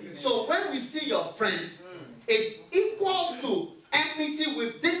God. So when we see your friend, it equals to enmity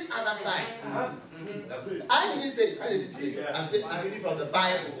with this other side. I didn't say it. I'm reading from the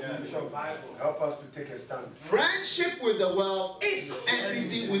Bible. Help us to take a stand. Friendship with the world is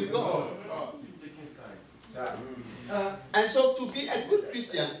enmity with God. And so to be a good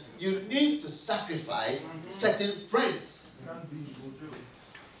Christian, you need to sacrifice certain friends.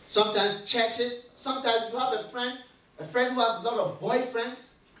 Sometimes churches, sometimes you have a friend who has a lot of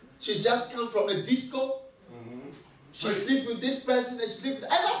boyfriends. She just come from a disco. She sleeps with this person and she sleeps with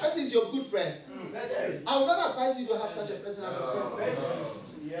that person is your good friend. I would not advise you to have such a person as a friend.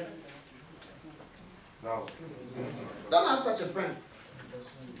 No. Don't have such a friend.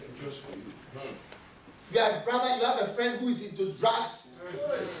 You are a brother, you have a friend who is into drugs.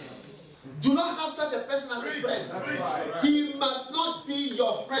 Do not have such a person as a friend. He must not be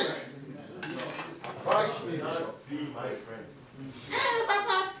your friend. Christ may not be my friend. But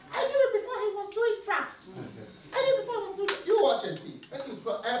I knew it before he was doing drugs. I knew before he was doing. You watch and see. When you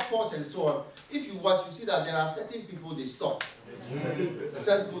go airport and so on, if you watch, you see that there are certain people they stop.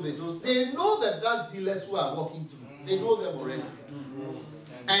 Certain people they don't. They know the drug dealers who are walking through. They know them already.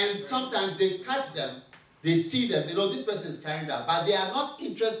 And sometimes they catch them. They see them, they know this person is carrying that, but they are not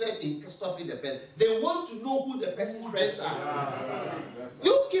interested in stopping the person. They want to know who the person's friends are.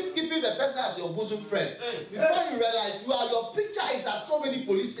 You keep keeping the person as your bosom friend. Before you realize your picture is at so many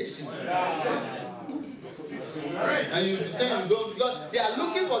police stations. And you say you don't, because they are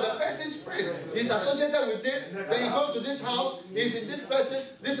looking for the person's friend. He's associated with this, then he goes to this house, he's in this person,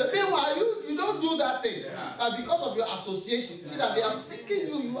 this. Meanwhile, you don't do that thing. Because of your association, you see that they are thinking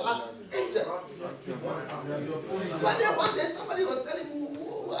you are angels. But then one day somebody was telling me,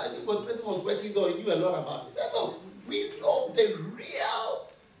 I think the person was working there, he knew a lot about it. He said, no, we know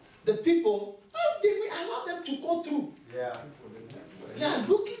the people, we allow them to go through. They are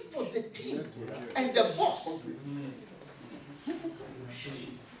looking for the team and the boss.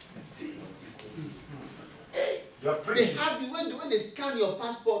 They have when they scan your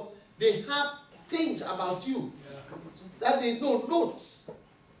passport, they have things about you that they know, notes.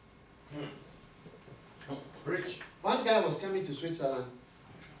 Rich. One guy was coming to Switzerland.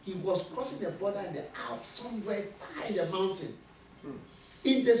 He was crossing the border in the Alps, somewhere far in the mountain.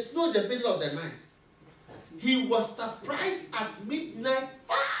 In the snow in the middle of the night. He was surprised at midnight,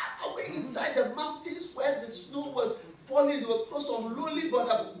 far away inside the mountains where the snow was falling. They were close on lonely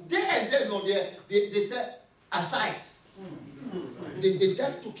border. There and then, no, they said, aside. They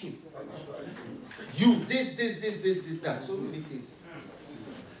just took him. You, this, that. So many things.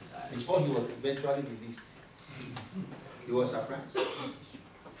 Before he was eventually released. He was surprised.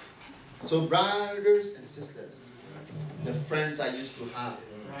 So brothers and sisters, the friends I used to have,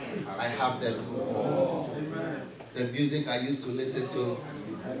 I have them no more. The music I used to listen to,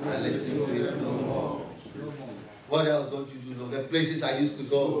 I listen to it no more. What else don't you do? No, the places I used to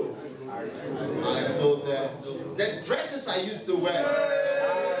go, I go there. The dresses I used to wear.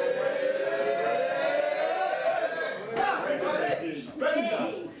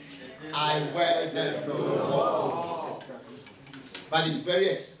 I wear them so long. But it's very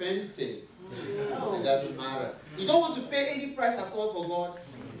expensive. It doesn't matter. You don't want to pay any price at all for God.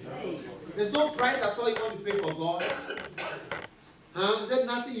 There's no price at all you want to pay for God. There's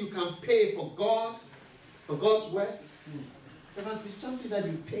nothing you can pay for God, for God's work. There must be something that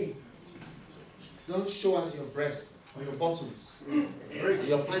you pay. Don't show us your breasts or your bottoms,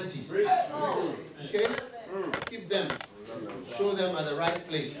 your panties. Okay? Keep them. Show them at the right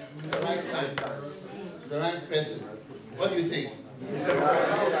place, at the right time, to the right person. What do you think?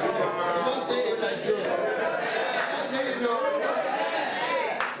 Don't say it like you. Don't say it no.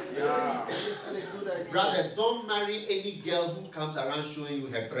 Brothers, don't marry any girl who comes around showing you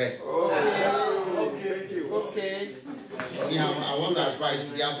her breasts. Okay. Yeah, I want to advise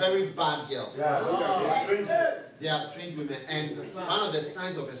you. They are very bad girls. They are strange women. And one of the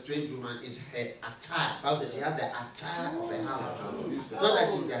signs of a strange woman is her attire. Bible says she has the attire of a harlot. Not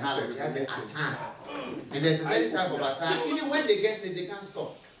that she's a harlot, she has the attire. And there's a certain type of attire. Even when they get sick, they can't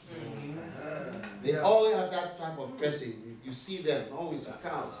stop. They always have that type of dressing. You see them always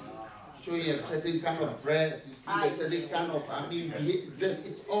showing a certain kind of breast. You see a certain kind of dress.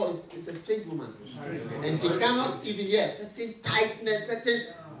 It's a strange woman. And she cannot even, certain tightness, certain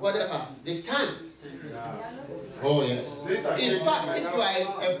whatever. They can't. Oh yes. In fact, if you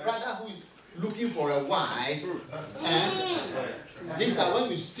are a brother who is looking for a wife, these are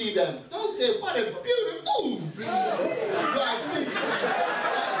when you see them, don't say, what a beautiful, you are a fool.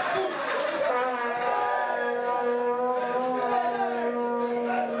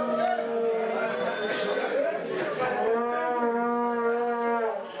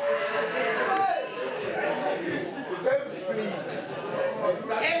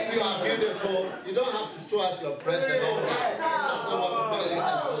 If you are beautiful, you don't have to show us your breast and all that. That's not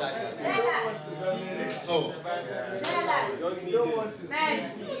what people like that. Oh.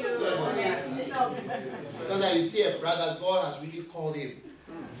 Because you see a brother, God has really called him.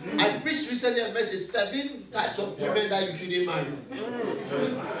 I preached recently a message, 7 types of women that you shouldn't marry.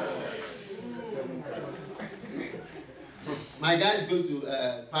 My guy is going to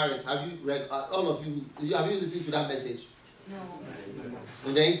Paris. Have you read, all of you, have you listened to that message? No.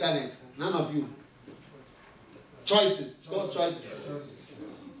 On the internet? None of you. Choices. It's called choices.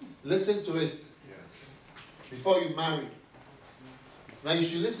 Listen to it before you marry. Now you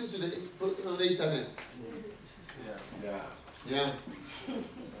should listen to put it on the internet. Yeah.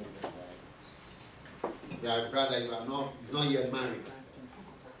 Yeah, brother, you are not yet married.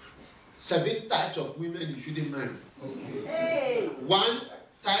 7 types of women you shouldn't marry. Hey. 1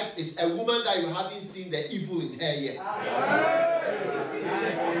 type is a woman that you haven't seen the evil in her yet. The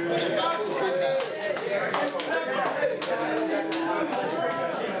Bible says that.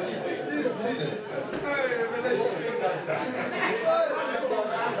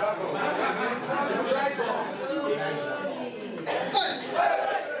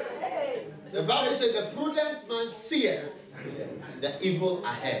 The Bible says the prudent man seeth the evil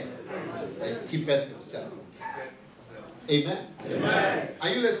ahead and keepeth himself. Amen? Amen. Are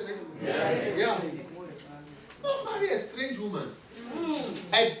you listening? Yes. Yeah. Don't marry a strange woman.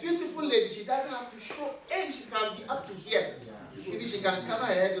 A beautiful lady, she doesn't have to show, and she can be up to here. Maybe she can cover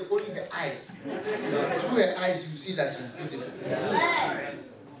her head with only her eyes. Through her eyes, you see that she's beautiful.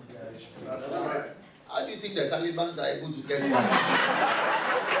 How do you think the Taliban are able to get her?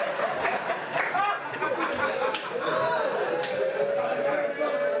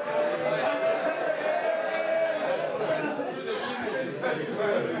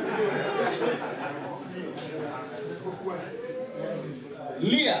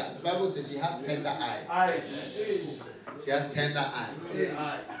 Leah, the Bible says she had tender eyes. She had tender eyes.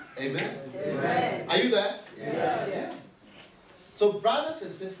 Amen? Amen. Are you there? Yeah. So brothers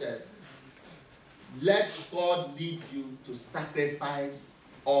and sisters, let God lead you to sacrifice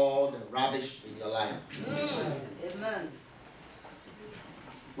all the rubbish in your life. Amen.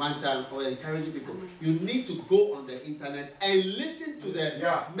 One time, I was encouraging people, you need to go on the internet and listen to the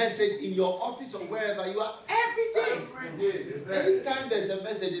message in your office or wherever you are every day. Anytime there's a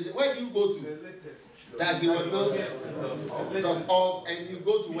message, where do you go to? Dag Heward-Mills.org, and you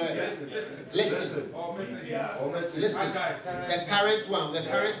go to where? Listen. Listen. The current one.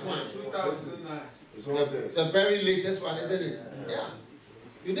 The very latest one, isn't it? Yeah.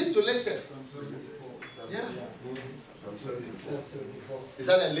 You need to listen. Yeah. Is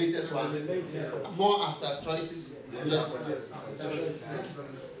that the latest one? More after choices? Just.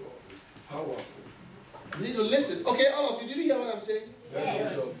 You need to listen. Okay, all of you, did you hear what I'm saying?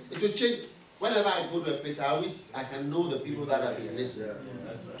 Yes. It will change. Whenever I go to a place, I can know the people that have been listening.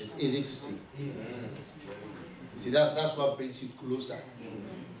 It's easy to see. You see, that's what brings you closer.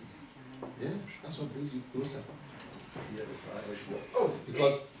 Yeah, that's what brings you closer.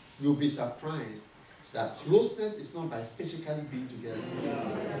 Because you'll be surprised that closeness is not by physically being together.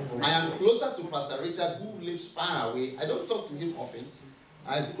 I am closer to Pastor Richard, who lives far away. I don't talk to him often.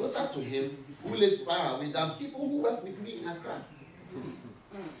 I am closer to him, who lives far away, than people who work with me in Accra.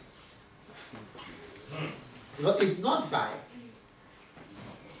 Because it's not by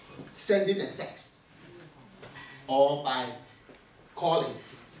sending a text or by calling.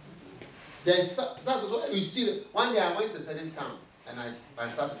 That's what you see. One day I went to a certain town and I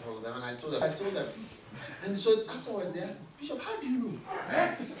started following them and I told them. And so afterwards they asked me, Bishop, how do you know?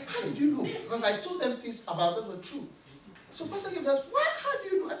 How did you know? Because I told them things about them were true. So Pastor Gilbert asked, how do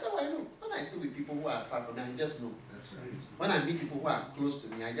you know? I said, well, I know. When I sit with people who are far from me, I just know. When I meet people who are close to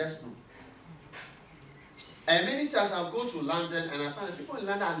me, I just know. And many times I'll go to London and I find that people in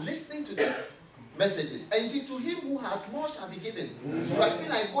London are listening to the messages. And you see, to him who has more shall be given. So I feel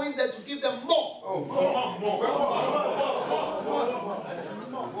like going there to give them more.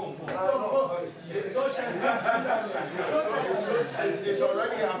 It's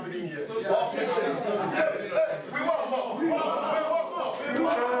already happening here. We want more.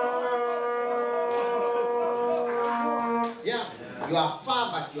 Yeah, you are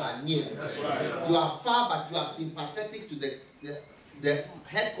far but you are near. You are far but you are sympathetic to the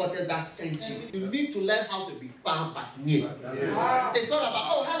headquarters that sent you. You need to learn how to be far but near. It's not about,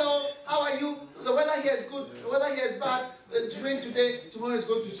 oh, hello, how are you? The weather here is good, the weather here is bad, it's rain today, tomorrow is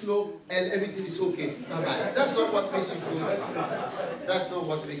going to snow, and everything is okay. Bye-bye. That's not what makes you close. That's not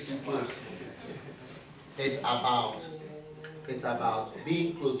what makes you close. It's about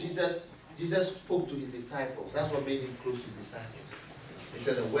being close. Jesus spoke to his disciples. That's what made him close to his disciples. He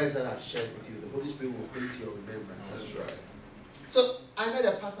said, the words that I've shared with you, the Holy Spirit will bring to your remembrance. That's right. So I met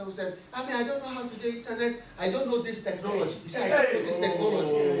a pastor who said, I don't know how to do internet. I don't know this technology. He said, I don't know this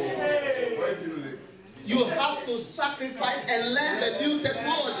technology. Where do you live? You have to sacrifice and learn the new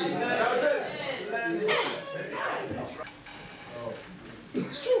technology.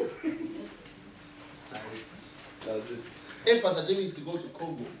 It's true. If Pastor Jimmy is to go to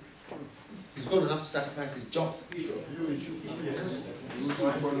Congo, he's going to have to sacrifice his job.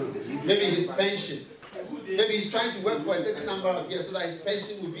 Maybe his pension. Maybe he's trying to work for a certain number of years so that his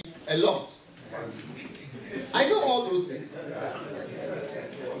pension will be a lot. I know all those things.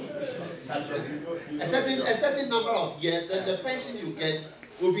 A certain number of years, then the pension you get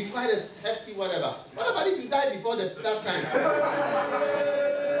will be quite a hefty whatever. What about if you die before that time?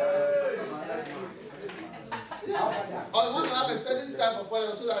 Yeah. Or you want to have a certain type of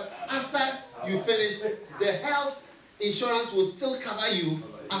whatever so that after you finish, the health insurance will still cover you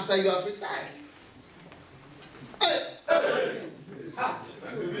after you have retired.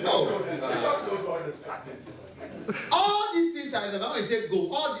 All these things are there. When I say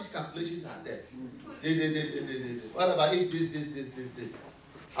go, all these calculations are there. What about if this?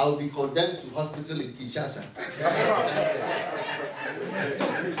 I will be condemned to hospital in Kinshasa.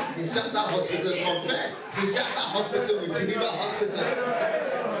 Kinshasa hospital, compare Kinshasa hospital with Geneva hospital.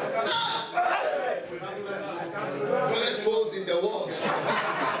 Bullet holes in the walls.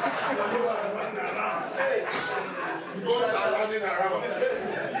 Boats are running around.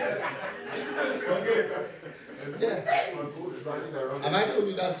 Yeah. Have I told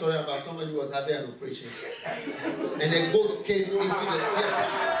you that story about somebody who was having an operation and the goat came into the theater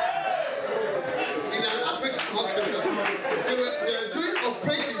in an African hospital? They were doing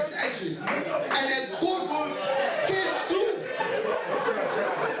operation surgery and the goat came through.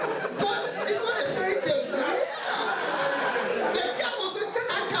 But it's not a fairy tale. Yeah. The guy was saying,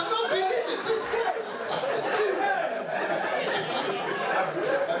 I cannot believe it.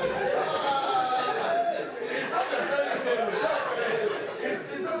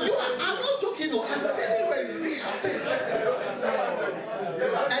 I'm not joking, I'm telling you a real thing.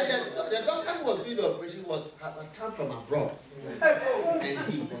 And the doctor who was doing the operation had come from abroad.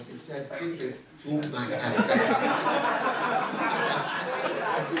 And he said, this is too much. And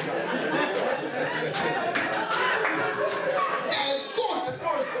God,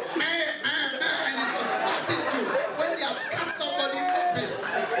 and it was passing through when they have cut somebody open.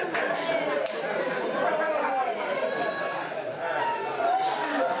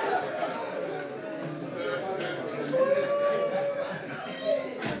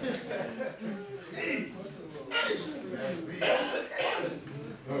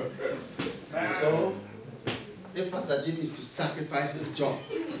 So, if Pastor Jimmy is to sacrifice his job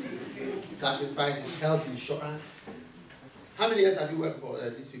Sacrifices health insurance. How many years have you worked for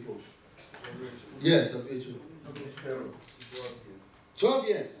these people? Yes, WHO. 12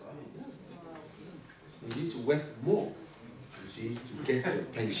 years. Yeah. You need to work more, you see, to get your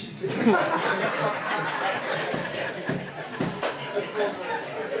pension.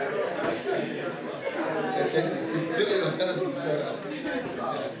 And then to secure your health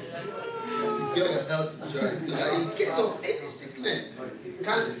insurance. Secure your health insurance so that in case of any sickness,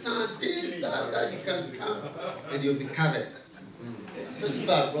 cancer, this, that you can come and you'll be covered. So if you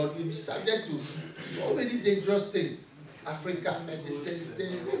are abroad, you'll be subject to so many dangerous things. African medicine,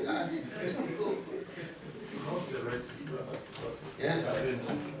 things, that. Yeah.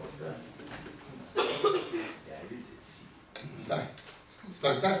 In fact, it's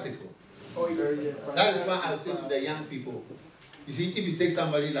fantastic. That is why I say to the young people, you see, if you take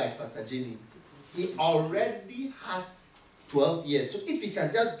somebody like Pastor Jimmy, he already has 12 years. So if he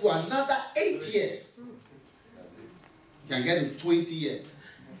can just do another 8 years, he can get to 20 years.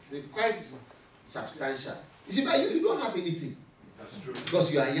 It's quite substantial. You see, but you don't have anything. That's true.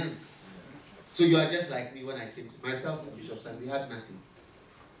 Because you are young. So you are just like me when I came to myself and Bishop said we had nothing.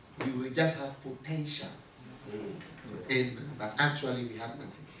 We will just have potential. But actually we had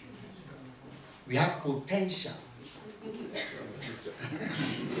nothing. We have potential.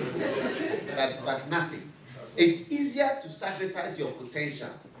 but nothing. It's easier to sacrifice your potential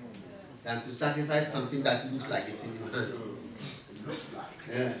than to sacrifice something that looks like it's in your hand.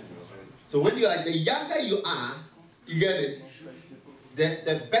 Yeah. So when you are, the younger you are, you get it,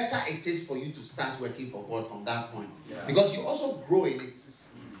 the better it is for you to start working for God from that point. Because you also grow in it.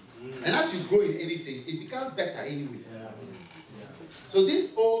 And as you grow in anything, it becomes better anyway. So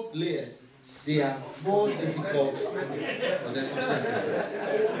these old layers, they are more difficult for them to sacrifice.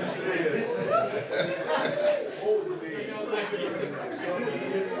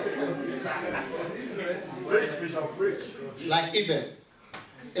 Like Eben,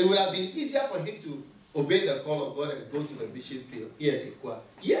 it would have been easier for him to obey the call of God and go to the mission field here in Ekwa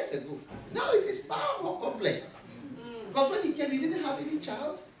years ago. Now it is far more complex. Because when he came, he didn't have any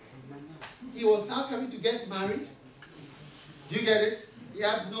child. He was now coming to get married. Do you get it? He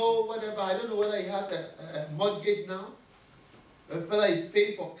had no whatever. I don't know whether he has a mortgage now. Whether he's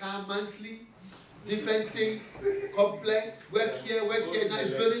paying for car monthly. Different things. Complex. Work here. Now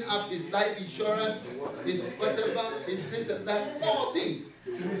he's building up his life insurance. His whatever. His this and that. All things.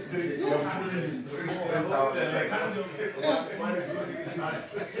 It's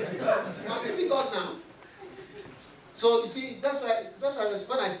not difficult now. So you see, that's why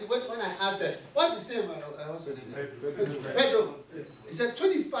when I asked her, what's his name? What's your name? Pedro. He said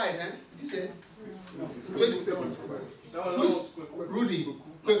 25, eh? Did you say? 20. Who's Rudy?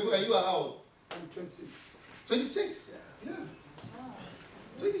 You are how old? I'm 26. 26? Yeah.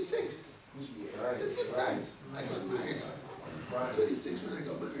 26. It's a good time. I got married. I was 26 when I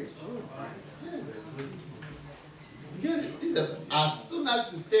got married. Yeah. As soon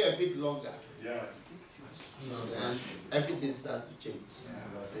as you stay a bit longer, everything starts to change.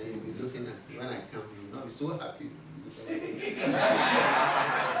 So you'll be looking at when I come, you'll not be so happy.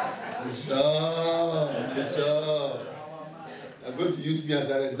 Sure. I'm going to use me as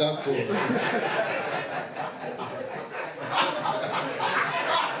an example.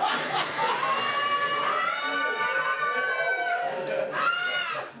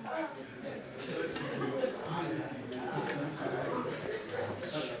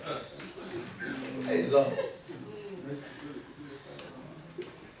 Hey, Lord.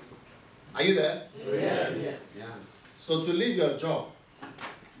 Are you there? Yeah. So to leave your job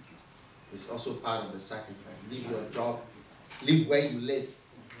is also part of the sacrifice. Leave your job. Live where you live.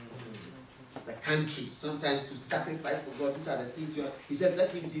 The country. Sometimes to sacrifice for God, these are the things you are. He says,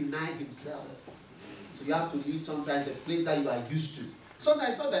 let him deny himself. So you have to leave sometimes the place that you are used to. Sometimes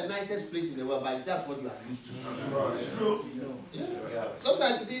it's not the nicest place in the world, but that's what you are used to. That's true. Yeah.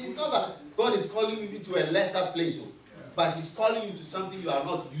 Sometimes you see, it's not that God is calling you to a lesser place, but he's calling you to something you are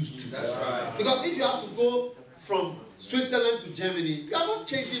not used to. That's right. Because if you have to go from Switzerland to Germany, you are not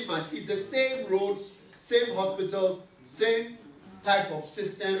changing much. It's the same roads, same hospitals, same type of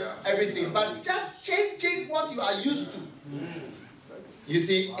system, everything, but just changing what you are used to. You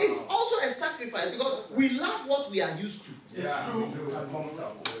see, it's also a sacrifice because we love what we are used to. Yeah,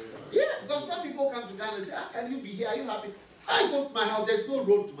 because some people come to Ghana and say, how can you be here? Are you happy? I go to my house, there's no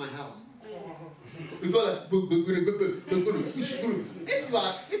road to my house. We go like,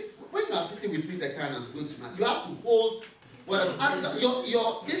 when you are sitting with me in the car and I'm going to my, you have to hold whatever.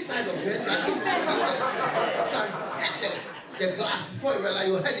 Your this side of your head, the glass before you realize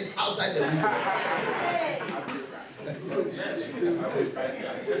your head is outside the room.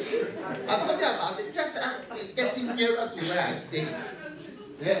 I'm talking about it, just getting nearer to where I'm staying.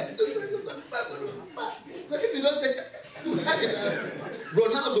 Yeah. But if you don't take you have it,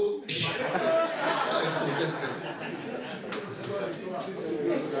 Ronaldo.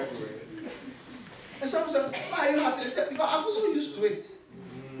 And someone said, why are you happy? Because I'm also used to it.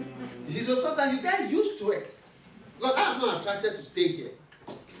 You see, so sometimes you get used to it. Because I'm not attracted to stay here.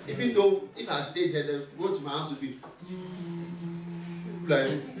 Even though if I stay here, then go to my house would be like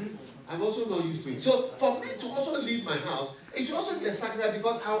this. I'm also not used to it. So for me to also leave my house, it should also be a sacrifice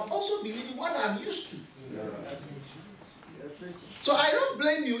because I'll also be living what I'm used to. So I don't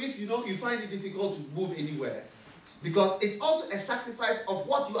blame you if you find it difficult to move anywhere. Because it's also a sacrifice of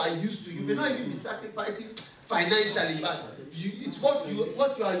what you are used to. You may not even be sacrificing financially, but it's what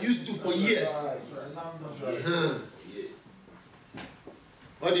you are used to for years.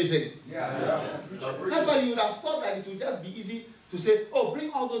 What do you think? Yeah. That's why you would have thought that it would just be easy to say, oh,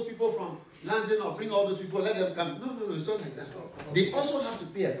 bring all those people from London or bring all those people, let them come. No, it's not like that. They also have to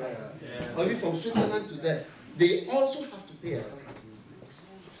pay a price. Or even from Switzerland to there, they also have to pay a price.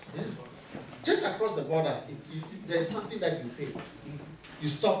 Yeah. Just across the border, there is something that you pay. You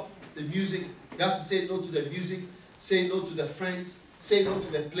stop the music, you have to say no to the music, say no to the friends, say no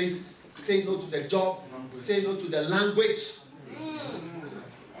to the place, say no to the job, say no to the language,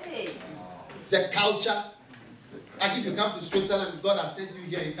 the culture. Like if you come to Switzerland, God has sent you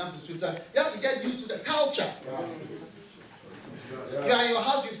here, you come to Switzerland, you have to get used to the culture. You are in your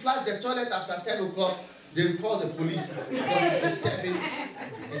house, you flush the toilet after 10 o'clock, they will call the police because it's disturbing.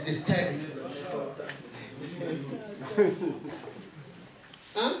 It's disturbing.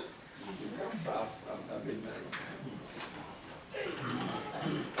 Huh?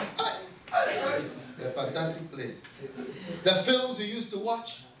 It's a fantastic place. The films you used to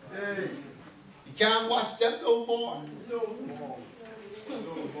watch, you can't watch them no more.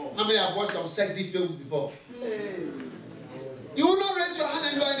 How many have watched some sexy films before? You will not raise your hand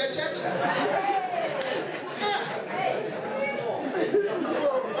and you are in the church.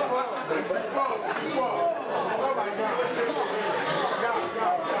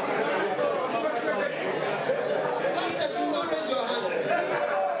 Pastors, you will not raise your hand.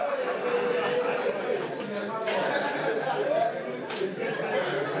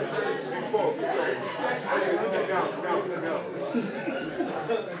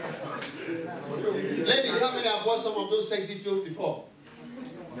 Ladies, how many have watched some of those sexy films before?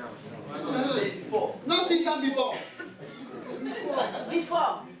 Not seen some before.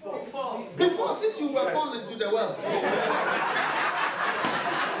 Before, since you were born into the world.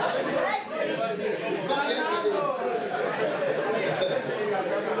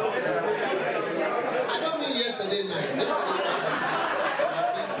 I don't mean yesterday night.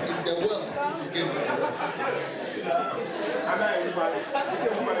 In the world since you came to the world.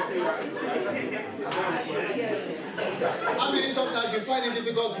 I mean, sometimes you find it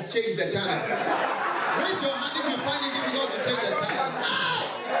difficult to change the channel. Raise your hand if you find it difficult to change the channel.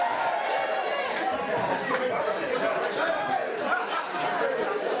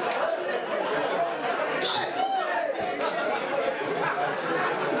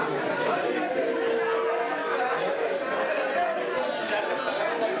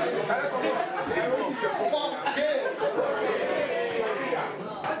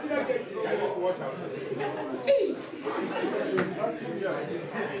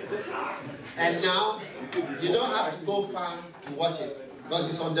 And now, you don't have to go far to watch it because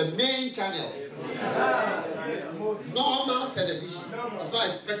it's on the main channels. Normal television. It's not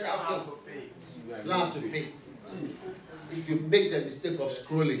a special film. You don't have to pay. If you make the mistake of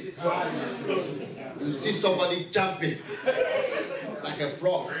scrolling, you see somebody jumping like a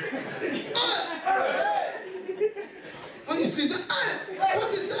frog. And you see,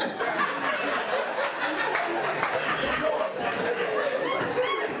 what is that?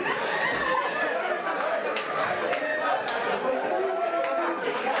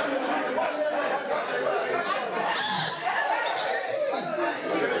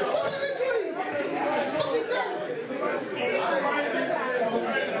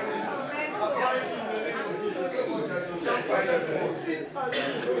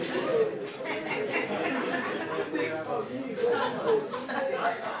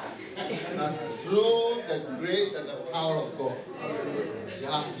 And through the grace and the power of God, you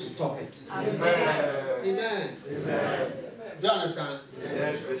have to stop it. Amen. Amen. Do you understand?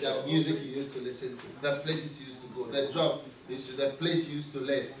 Yes. The music you used to listen to, the places you used to go, the job you used to, the place you used to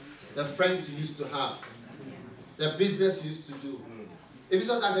live, the friends you used to have, the business you used to do. If it's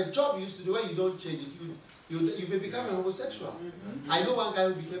not that the job you used to do, when you don't change it, you may become a homosexual. I know one guy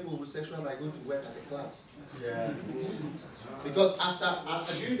who became homosexual by going to work at the club. Yeah. Because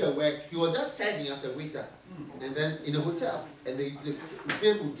after doing the work, he was just serving as a waiter, and then in a hotel, and the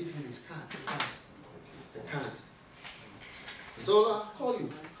man would give him his card, the card. So I'll call you,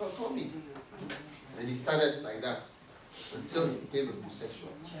 call me, and he started like that until he became a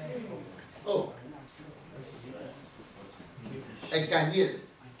homosexual. Oh, a Ghanaian.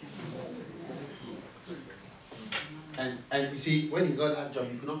 And you see, when he got that job,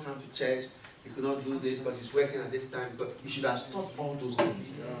 he could not come to church, he could not do this because he's working at this time. Because he should have stopped all those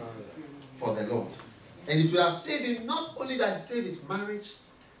things for the Lord. And it would have saved him, not only that, saved his marriage,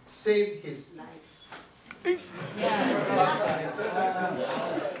 saved his life.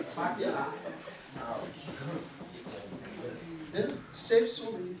 Yeah, save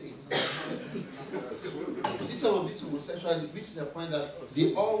so many things. You see, some of these homosexuals reach the point that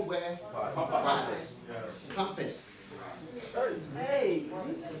they all wear pads, pampers. Hey.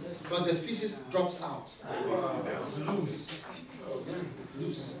 But the feces drops out.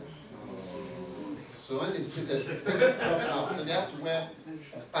 Loose. So when they see the feces drops out, so they have to wear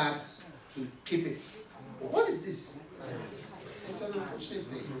pads to keep it. What is this? It's an unfortunate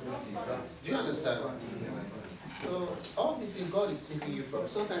thing. Do you understand? So all these things God is saving you from.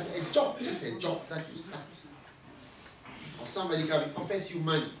 Sometimes a job, just a job that you start. Or somebody offers you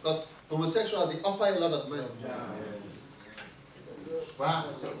money. Because homosexual, they offer you a lot of money.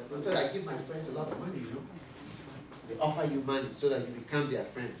 Wow, so until I give my friends a lot of money, you know. They offer you money so that you become their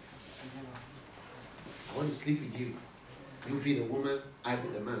friend. I want to sleep with you. You be the woman, I be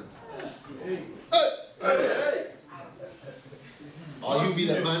the man. Hey! Or you be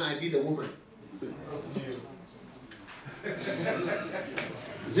the man, I be the woman.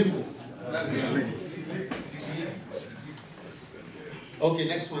 Zimbo. Okay,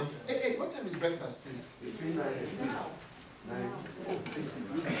 next one. Hey, what time is breakfast, please?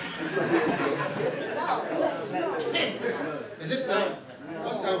 Is it now?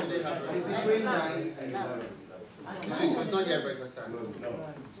 What time do they have? Between 9 and 11. So it's not yet breakfast time. No.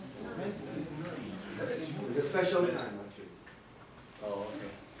 It's a special time, actually. Oh,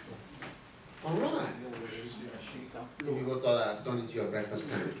 okay. All right. You go to that, gone into your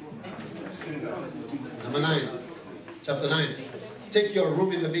breakfast time. Number 9, chapter 9. Take your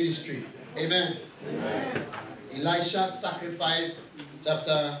room in the ministry. Amen. Amen. Elisha sacrificed,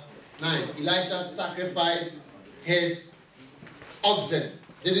 chapter 9. Elisha sacrificed his oxen,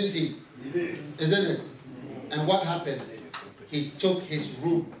 didn't he? He did. Isn't it? And what happened? He took his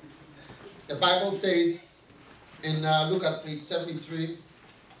room. The Bible says, in look at page 73,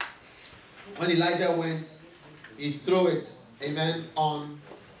 when Elijah went, he threw it, amen,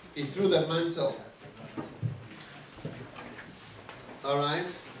 he threw the mantle. All right?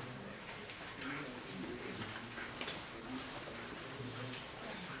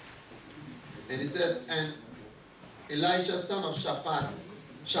 And it says, and Elisha, son of Shaphat,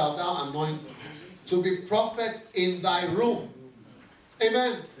 shalt thou anoint to be prophet in thy room.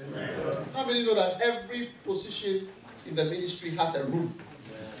 Amen. Amen. How many know that every position in the ministry has a room?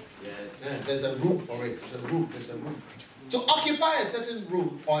 Yeah, there's a room for it. There's a room. To occupy a certain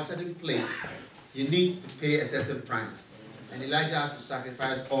room or a certain place, you need to pay a certain price. And Elijah had to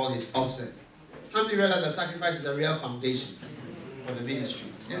sacrifice all his oxen. How many realize that sacrifice is a real foundation for the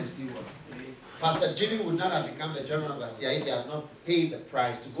ministry? Yes. Pastor Jimmy would not have become the general overseer if he had not paid the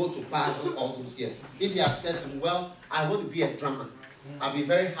price to go to Basel all those years. If he had said to me, well, I want to be a drummer. I'll be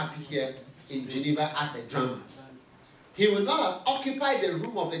very happy here in Geneva as a drummer. He would not have occupied the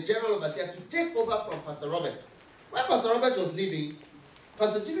room of the general overseer to take over from Pastor Robert. When Pastor Robert was leaving,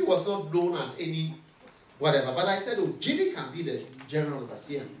 Pastor Jimmy was not known as any whatever. But I said, oh, Jimmy can be the general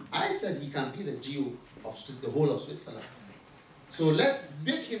overseer. I said he can be the GO of the whole of Switzerland. So let's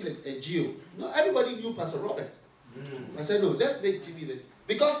make him a GO. No, everybody knew Pastor Robert. I said, no, let's make Jimmy the...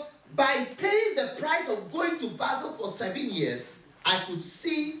 Because by paying the price of going to Basel for 7 years, I could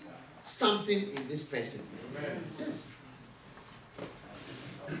see something in this person. Amen. Yes.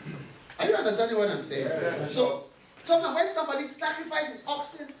 Are you understanding what I'm saying? Yeah. So when somebody sacrifices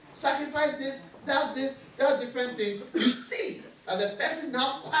oxen, sacrifices this, does different things, you see that the person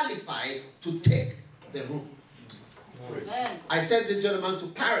now qualifies to take the room. Amen. I sent this gentleman to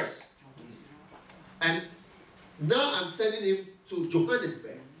Paris, and now I'm sending him to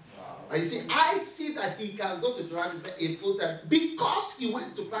Johannesburg. And you see, I see that he can go to Johannesburg in full time because he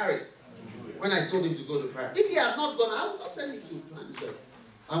went to Paris when I told him to go to Paris. If he had not gone, I would not send him to Johannesburg.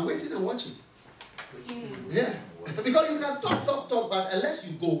 I'm waiting and watching. Yeah. Because you can talk, but unless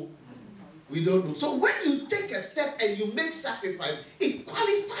you go, We don't know. So when you take a step and you make sacrifice, it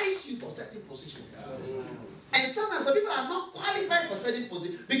qualifies you for certain positions. And sometimes some people are not qualified for certain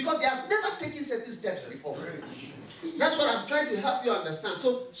positions because they have never taken certain steps before. That's what I'm trying to help you understand.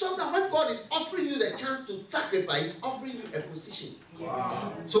 So sometimes when God is offering you the chance to sacrifice, offering you a position.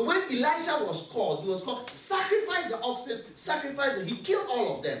 Wow. So when Elijah was called, he was called, sacrifice the oxen, sacrifice them. He killed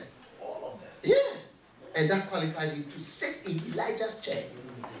all of them. All of them? Yeah. And that qualified him to sit in Elijah's chair.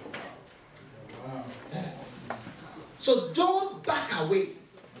 Wow. Yeah. So don't back away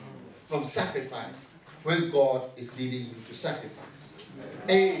from sacrifice when God is leading you to sacrifice.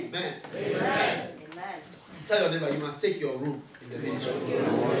 Amen. Amen. Amen. Tell your neighbor, you must take your room in the ministry.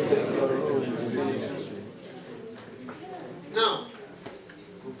 Now,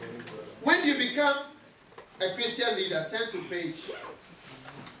 when you become a Christian leader, turn to page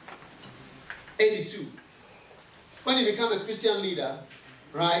 82. When you become a Christian leader,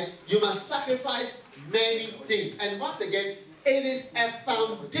 right, you must sacrifice many things. And once again, it is a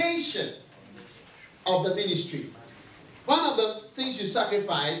foundation of the ministry. One of the things you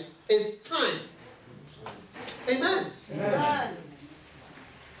sacrifice is time. Amen. Amen.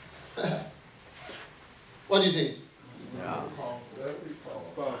 What do you think?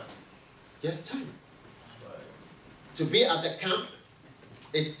 Yeah, time. To be at the camp,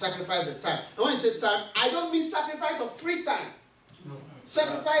 it sacrifices the time. And when you say time, I don't mean sacrifice of free time.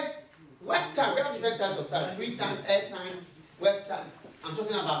 Sacrifice work time. We have different types of time. Free time, air time, work time. I'm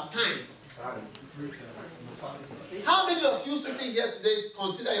talking about time. How many of you sitting here today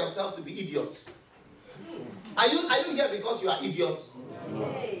consider yourself to be idiots? Are you here because you are idiots?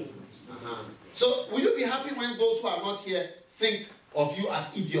 So will you be happy when those who are not here think of you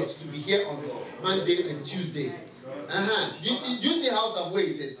as idiots to be here on Monday and Tuesday? You see how some way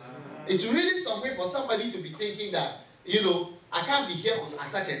it is? It's really some way for somebody to be thinking that, you know, I can't be here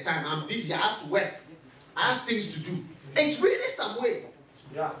at such a time. I'm busy. I have to work. I have things to do. It's really some way.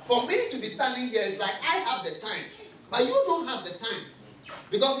 For me to be standing here is like I have the time, but you don't have the time,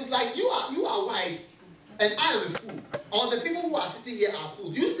 because it's like you are wise and I am a fool, or the people who are sitting here are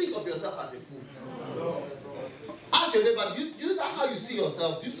fools. Do you think of yourself as a fool? No. Ask your neighbor, is that how you see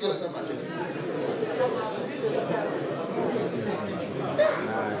yourself? Do you see yourself as a fool?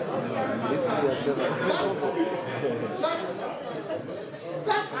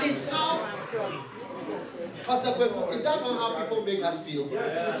 That is how. Pastor Kweku, is that not how people make us feel?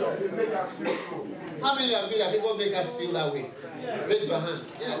 How many of you that people make us feel that way? Raise your hand.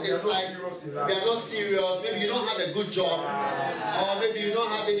 Yeah, it's like we are not serious. Maybe you don't have a good job, or maybe you don't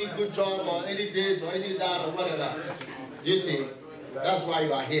have any good job, or any this, or any that, or whatever. You see, that's why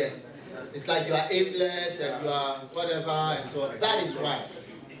you are here. It's like you are aimless and you are whatever, and so that is why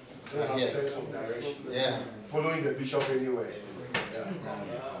you are here. Yeah. Following the bishop anyway. Yeah.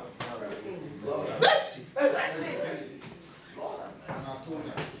 Mercy.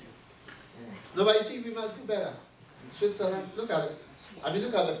 No, but you see, we must do better. Switzerland, look at it. I mean,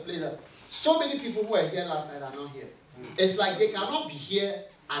 look at the place. So many people who were here last night are not here. It's like they cannot be here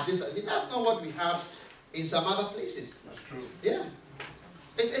at this. See, that's not what we have in some other places. That's true. Yeah.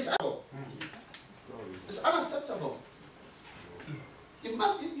 It's unacceptable. It's unacceptable. You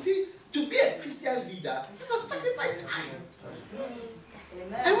must, you see, to be a Christian leader, you must sacrifice time.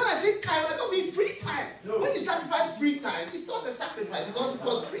 Amen. And when I say time, I don't mean free time. No. When you sacrifice free time, it's not a sacrifice because it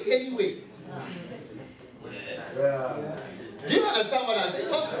was free anyway. Yeah. Do you understand what I'm saying?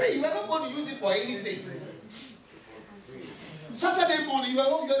 It was free. You were not going to use it for anything. Saturday morning, you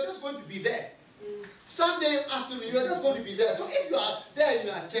are just going to be there. Sunday afternoon, you are just going to be there. So if you are there in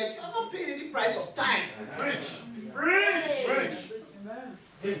your church, you are not paying any price of time. Rich.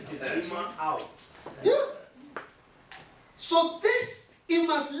 Out. Yeah. So this, you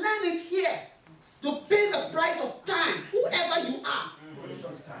must learn it here. To pay the price of time, whoever you are.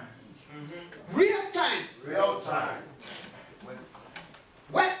 Real time. Real time.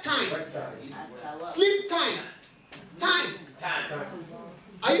 Work time. Sleep time. Time.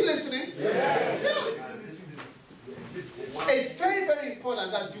 Are you listening? Yeah. It's very, very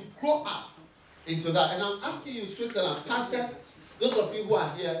important that you grow up into that. And I'm asking you, Switzerland, pastors, those of you who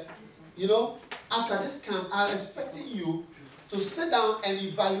are here, you know, after this camp, I'm expecting you to sit down and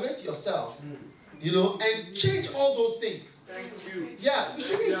evaluate yourselves, you know, and change all those things. Thank you. Yeah, we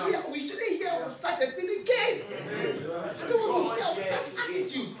shouldn't hear of such a thing again. I don't want to hear of such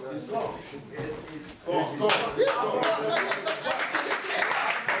attitudes.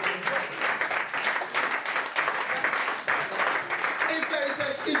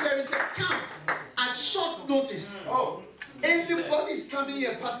 If there is a camp at short notice, anybody is coming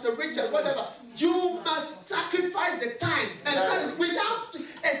here, Pastor Richard, whatever, you must sacrifice the time, and that is without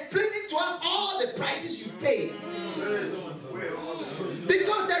explaining to us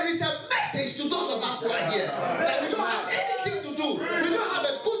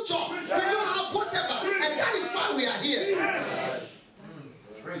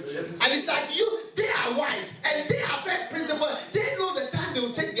And it's like they are wise and they are very principled. They know the time they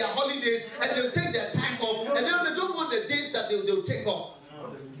will take their holidays and they'll take their time off. And they don't want the days that they'll take off.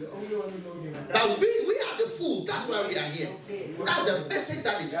 But we are the fool. That's why we are here. That's the message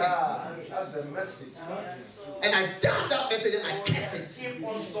that is sent. That's the message. And I doubt that message and I curse it.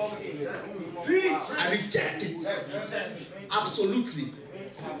 I reject it. Absolutely.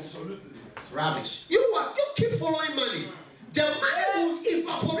 Rubbish. You what? You keep following money. The money will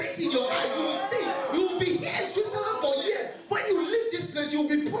evaporate in your eyes. You will see. You will be here in Switzerland for years. When you leave this place, you will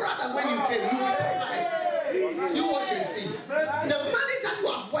be poorer than when you came. You will be surprised. You watch and see. The money that you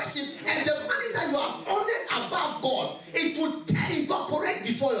have worshipped and the money that you have honored above God, it will evaporate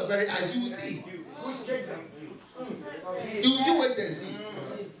before your very eyes. You will see. You wait and see.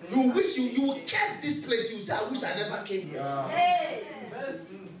 You wish you will curse this place. You will say, I wish I never came here.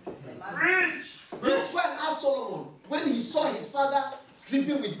 When asked Solomon, when he saw his father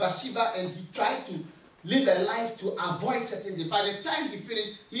sleeping with Bathsheba and he tried to live a life to avoid certain things, by the time he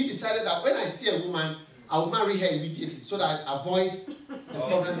finished, he decided that when I see a woman, I will marry her immediately so that I avoid the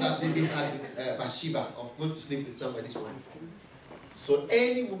problems that David had with Bathsheba of going to sleep with somebody's wife. So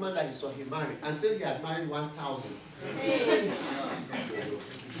any woman that he saw, he married until he had married 1,000.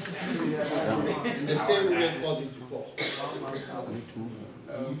 And the same woman caused him to fall.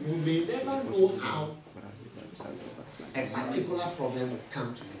 You may never know how a particular problem will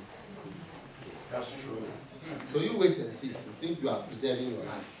come to you. That's true. So you wait and see. You think you are preserving your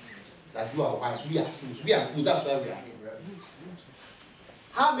life. That you are wise. We are fools. We are fools. That's why we are here.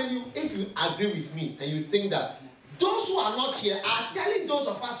 How many, if you agree with me and you think that those who are not here are telling those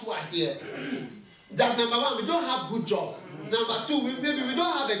of us who are here that number one, we don't have good jobs. Number two, maybe we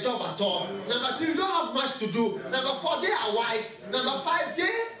don't have a job at all. Number three, we don't have much to do. Number four, they are wise. Number five, they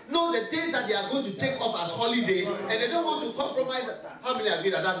know the days that they are going to take off as holiday and they don't want to compromise. How many agree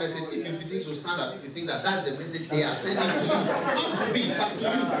that message, if you think so, stand up, if you think that that's the message they are sending to you, not to me, but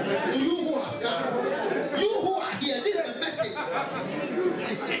to you who have come. You who are here, this is the message.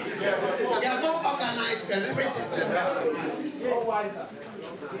 They are not organized and presented.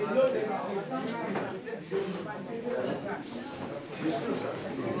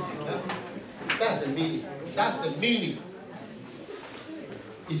 That's the meaning. That's the meaning.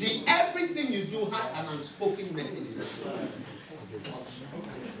 You see, everything you do has an unspoken message in it.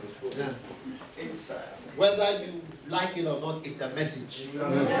 Yeah. Whether you like it or not, it's a message.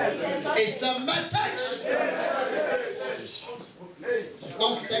 It's a message. It's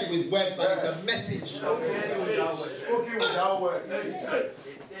not said with words, but it's a message. Spoken without words.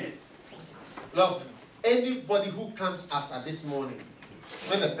 Look, anybody who comes after this morning,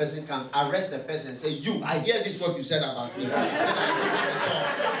 when the person comes, arrest the person and say, you, I hear this what you said about me. You said I don't have a job.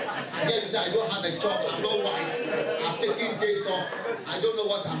 I hear you say I don't have a job, I'm not wise. I've taken days off. I don't know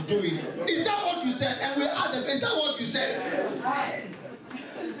what I'm doing. Is that what you said? And we ask them, is that what you said?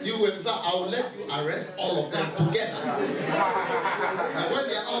 You will, I will let you arrest all of them together. And when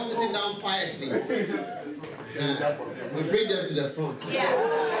they are all sitting down quietly, we bring them to the front. And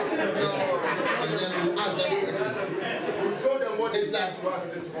then we ask them questions. It's like,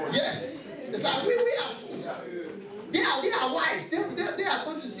 yes, it's like we are fools. They are wise. They are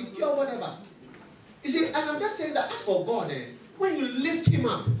going to secure whatever. You see, and I'm just saying that as for God, when you lift him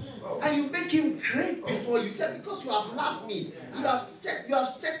up and you make him great before you, say, because you have loved me, you have set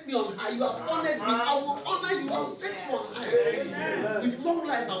me on high, you have honored me, I will honor you, I will set you on high. With long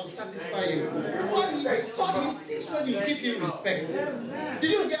life, I will satisfy you. God, he sees when you give him respect.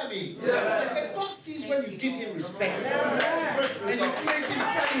 Did you hear me? I said, God sees when you give him respect. And you place him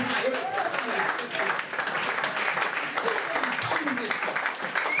very high. He sees when you respect him.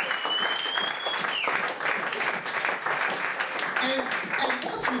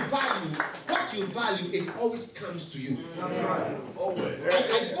 What you value, it always comes to you. Always.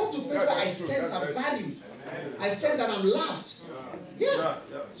 I go to places where I sense I'm valued. I sense that I'm loved. Yeah.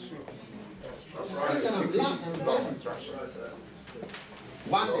 I sense that I'm loved and valued.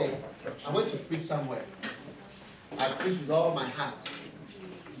 One day, I went to preach somewhere. I preached with all my heart.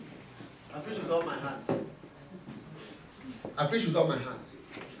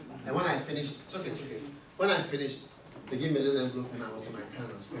 And when I finished, it's okay. When I finished, they gave me a little envelope and I was in my car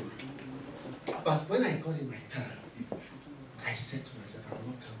and I was going. But when I got in my car, I said to myself, I will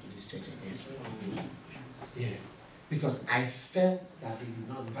not come to this church again. Yeah. Because I felt that they did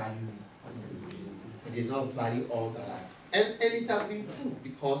not value me. They did not value all that I... And it has been true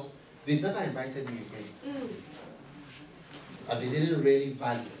because they've never invited me again. But they didn't really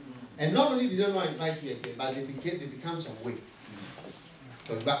value. And not only did they not invite me again, but they became some way.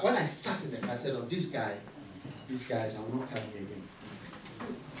 But when I sat in the car, I said, oh, these guys, I will not come here again.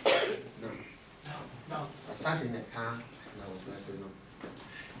 sat in the car and I was going to say no.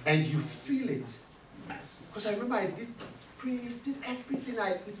 And you feel it. Because I remember I did everything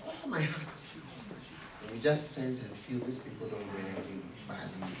with all my heart. And you just sense and feel these people don't really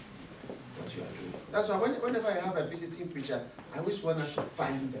value what you are doing. That's why whenever I have a visiting preacher, I always want to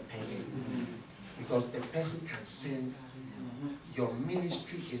value the person. Because the person can sense your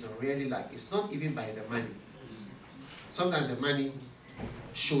ministry is really like, it's not even by the money. Sometimes the money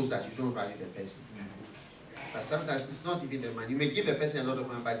shows that you don't value the person. But sometimes it's not even the money. You may give the person a lot of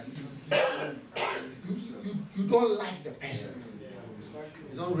money, but you don't like the person.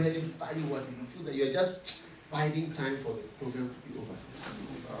 You don't really value what you feel that you're just biding time for the program to be over.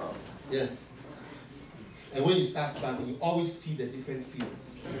 Yeah. And when you start traveling, you always see the different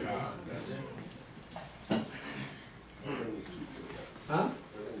fields. Huh?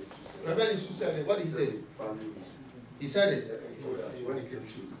 Reverend Isu said it. What did he say? He said it. When he came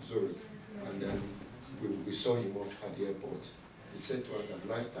to Zurich, and then we saw him off at the airport. He said to us at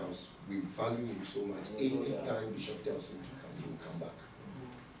Lighthouse, we value him so much. Any time Bishop tells him to come, he will come back.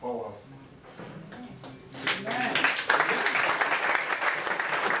 Powerful.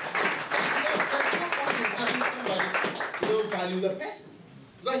 You don't value the person.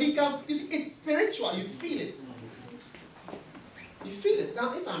 Because he can, it's spiritual, you feel it. You feel it.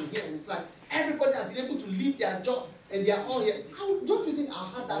 Now, if I'm here and it's like everybody has been able to leave their job and they are all here, don't you think I'll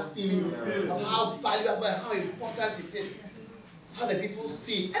have that feeling of how valuable and how important it is? How the people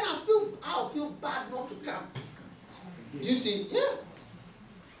see. And I'll feel bad not to come. You see? Yeah.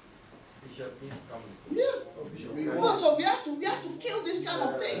 Yeah. No, so we have to kill this kind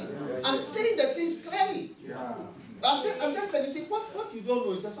of thing. I'm saying the things clearly. I'm just telling you, see, what you don't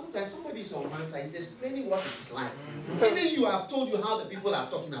know is that sometimes somebody is on one side, he's explaining what it is like. Even you have told you how the people are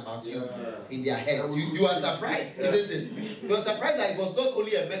talking about you in their heads. You are surprised, isn't it? You are surprised that it was not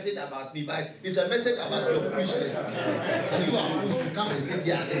only a message about me, but it's a message about your foolishness. And you are fools to come and sit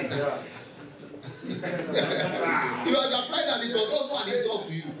here at this time. You are surprised that it was also an insult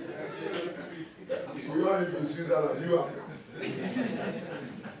to you. You are in Switzerland, you have come.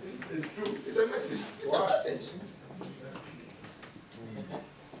 It's true. It's a message. It's a message.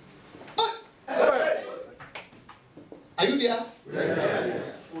 Are you there? Yes.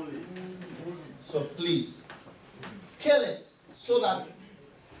 So please, kill it so that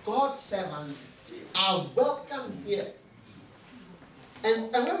God's servants are welcome here.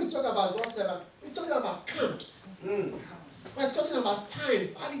 And when we talk about God's servants, we're talking about camps. We're talking about time,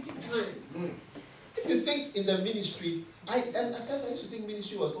 quality time. If you think in the ministry, at first I used to think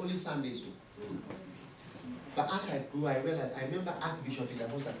ministry was only Sundays. But as I grew, I realized, I remember Archbishop in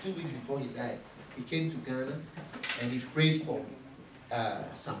Lausanne 2 weeks before he died. He came to Ghana and he prayed for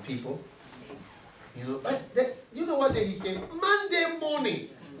some people. You know, but you know what day he came? Monday morning.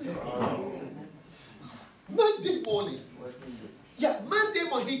 Monday morning. Yeah, Monday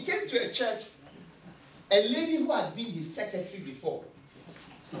morning. He came to a church. A lady who had been his secretary before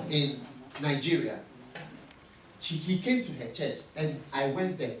in Nigeria. He came to her church and I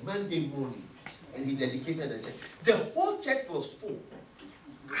went there Monday morning and he dedicated the church. The whole church was full.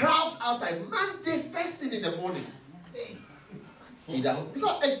 Crowds outside, Monday, first thing in the morning.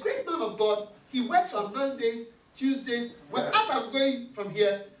 Because a great man of God, he works on Mondays, Tuesdays. Well, as I'm going from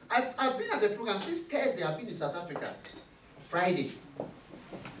here, I've been at the program since Thursday. I've been in South Africa. Friday.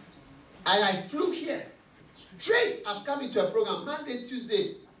 And I flew here. Straight, I've come into a program Monday,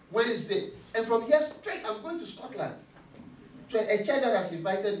 Tuesday, Wednesday. And from here, straight, I'm going to Scotland. To a church that has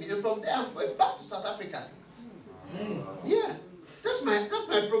invited me. And from there, I'm going back to South Africa. Yeah. That's my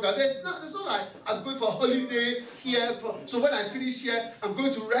program. There's not like I'm going for a holiday here. So when I finish here, I'm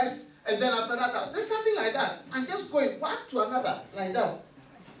going to rest. And then after that, there's nothing like that. I'm just going one to another like that.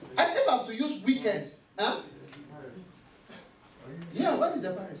 I never have to use weekends. Huh? Yeah, when is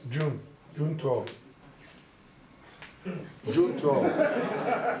the Paris? June 12. June 12.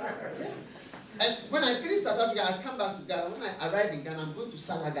 Yeah. And when I finish South Africa, I come back to Ghana. When I arrive in Ghana, I'm going to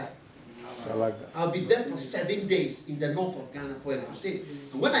Salaga. I'll be there for 7 days in the north of Ghana for a crusade.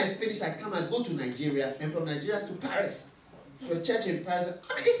 And when I finish, I come and go to Nigeria, and from Nigeria to Paris, to a church in Paris.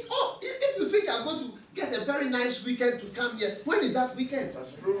 I mean, it's all. If you think I'm going to get a very nice weekend to come here, when is that weekend?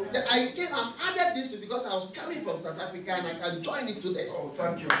 That's true. I'm added this because I was coming from South Africa and I can join it to this. Oh,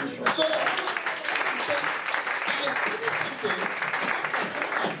 thank you, Bishop. So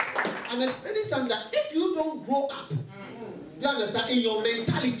I'm explaining something that if you don't grow up, you understand, in your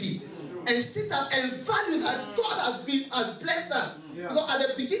mentality, and sit up and value that God has blessed us. Yeah. Because at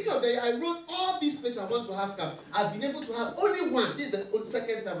the beginning of the year, I wrote all these places I want to have come. I've been able to have only one. This is the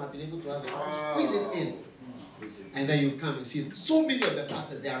second time I've been able to have it. To squeeze it in. And then you come and see so many of the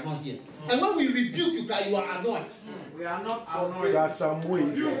pastors, they are not here. And when we rebuke you, cry, you are annoyed. We are not annoyed. There are some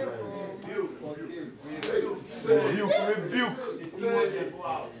ways.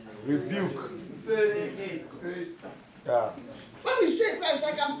 Rebuke. Yeah. When we say Christ,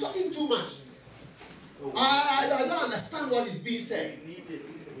 like I'm talking too much. I don't understand what is being said.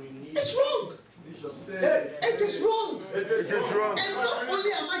 It's wrong. It is wrong. It is wrong. And not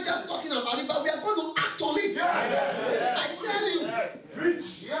only am I just talking about it, but we are going to act on it. I tell you.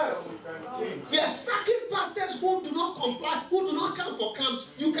 We are sacking pastors who do not comply, who do not come for camps.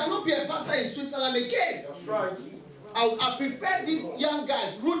 You cannot be a pastor in Switzerland again. That's right. I prefer these young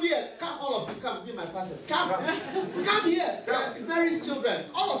guys. Rudy, come, all of you come, be my pastors. Come. Come here. Mary's children.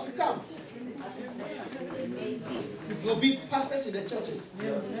 All of you come. You'll be pastors in the churches.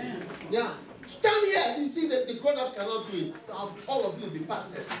 Yeah. Stand here. You think that the grown-ups cannot do it. All of you will be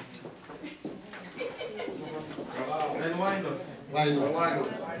pastors. And why not? Why not?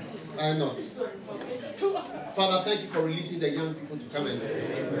 Why not? Father, thank you for releasing the young people to come and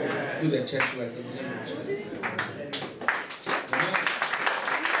do the church work in the name of Jesus.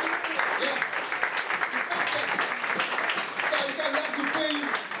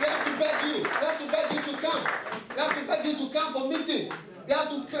 To come for meeting. You have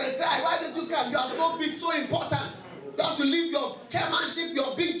to cry. Why did you come? You are so big, so important. You have to leave your chairmanship,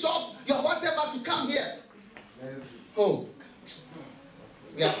 your big jobs, your whatever to come here. Oh,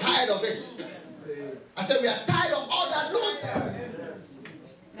 we are tired of it. I said we are tired of all that nonsense.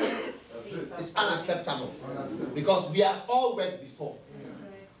 It's unacceptable because we are all worked before.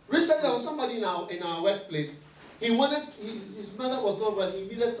 Recently, there was somebody in our workplace. He wanted his mother was not well. He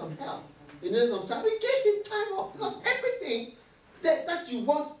needed some help. He needed some time. We gave him time off because everything that you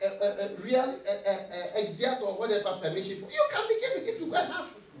want a real exert or whatever permission for, you can be given if you go and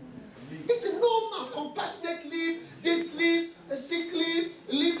ask. It's a normal, compassionate leave, this leave, a sick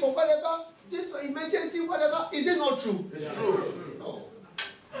leave for whatever, this for emergency, whatever. Is it not true? It's true. No.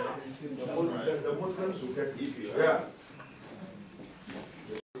 The Muslims will get easier. Yeah.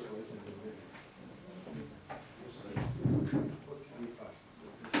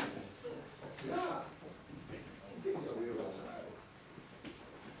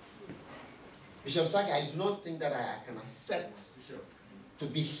 Bishop Saki, I do not think that I can accept to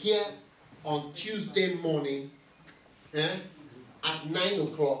be here on Tuesday morning at 9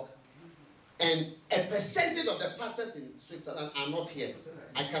 o'clock and a percentage of the pastors in Switzerland are not here.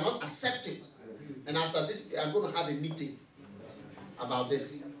 I cannot accept it. And after this, I'm going to have a meeting about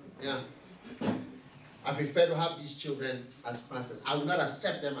this. Yeah. I prefer to have these children as pastors. I will not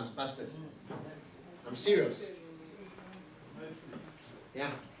accept them as pastors. I'm serious.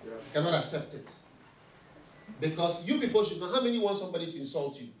 Yeah. Cannot accept it. Because you people should know how many want somebody to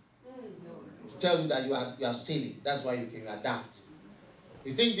insult you. To tell you that you are silly. That's why you are daft.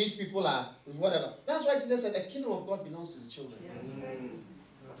 You think these people are whatever. That's why Jesus said the kingdom of God belongs to the children. Yes.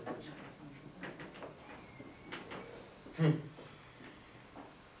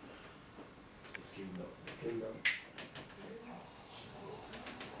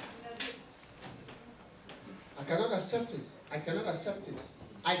 I cannot accept it. I cannot accept it.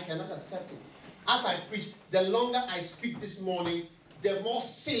 I cannot accept it. As I preach, the longer I speak this morning, the more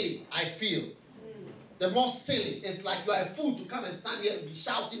silly I feel. The more silly. It's like you are a fool to come and stand here and be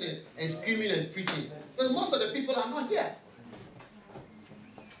shouting and screaming and preaching. Because most of the people are not here.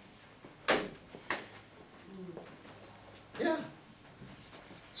 Yeah.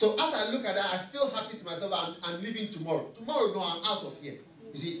 So as I look at that, I feel happy to myself. I'm leaving tomorrow. Tomorrow, no, I'm out of here.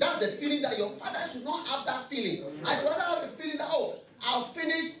 You see, that's the feeling that your father should not have that feeling. I should rather have a feeling that, oh, I'll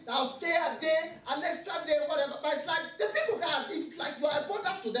finish, I'll stay a day, an extra day, whatever. But it's like the people that it's like you are brought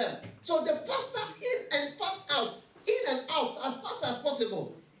up to them. So the faster in and fast out, in and out, as fast as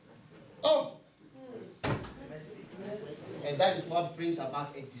possible. Oh. And that is what brings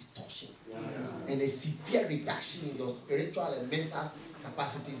about a distortion and a severe reduction in your spiritual and mental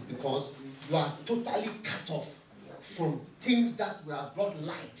capacities because you are totally cut off from things that will have brought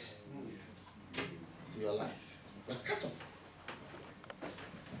light to your life. You are cut off.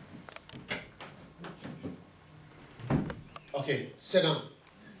 Okay, sit down.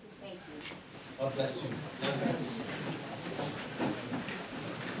 Thank you. God bless you.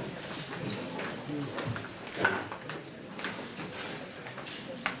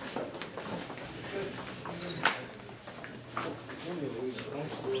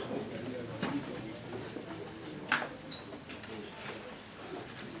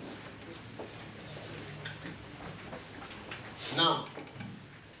 Now,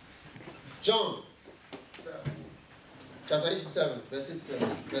 John, chapter 87, verse 7.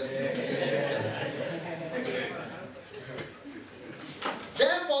 Verse 87.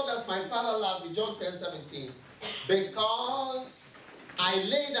 my Father loved me, John 10:17, because I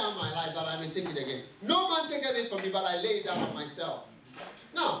lay down my life that I may take it again. No man taketh it from me, but I lay it down of myself.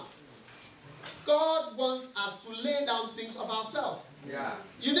 Now, God wants us to lay down things of ourselves. Yeah.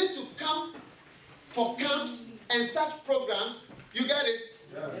 You need to come for camps and such programs, you get it?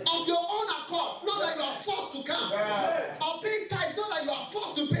 Of your own accord, not that you are forced to come. Or pay tithes, not that you are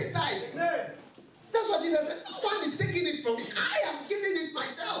forced to pay tithes. That's what Jesus said. No one is taking it from me. I am giving it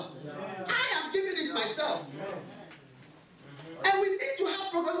myself. I am giving it myself. And we need to have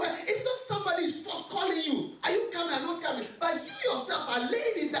programs where it's not somebody is calling you. Are you coming or not coming? But you yourself are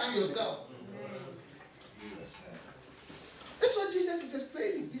laying it down yourself. That's what Jesus is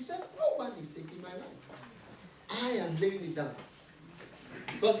explaining. He said, no one is taking my life. I am laying it down.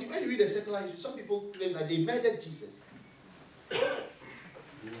 Because when you read the secular history, some people claim that they murdered Jesus.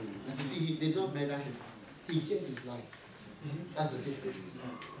 And you see, he did not murder him. He gave his life. That's the difference.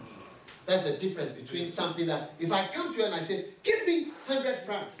 That's the difference between something that, if I come to you and I say, give me 100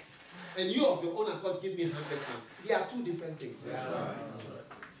 francs, and you of your own accord give me 100 francs, they are two different things.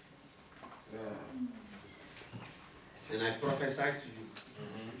 And I prophesy to you,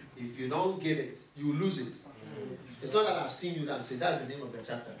 if you don't give it, you lose it. It's not that I've seen you and say, that's the name of the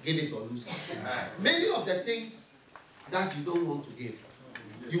chapter, give it or lose it. Many of the things that you don't want to give,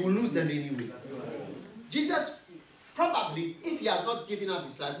 you will lose them anyway. Jesus probably, if he had not given up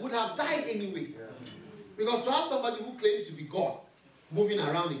his life, would have died anyway. Because to have somebody who claims to be God moving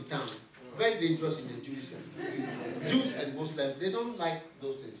around in town, very dangerous in the Jewish. Jews and Muslims, they don't like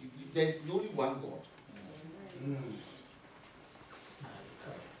those things. There's only one God.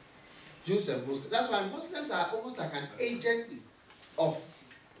 Jews and Muslims. That's why Muslims are almost like an agency of,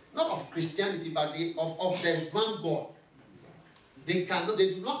 not of Christianity, but of there's one God. They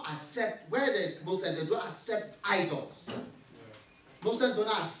do not accept, where there is Muslims, they don't accept idols. Muslims do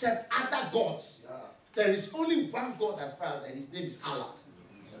not accept other gods. There is only one God as far as, and his name is Allah.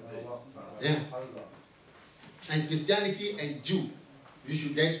 Yeah. And Christianity and Jew,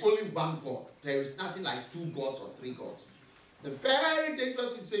 there is only one God. There is nothing like two gods or three gods. The very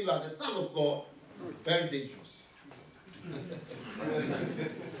dangerous thing to say you are the Son of God, very dangerous.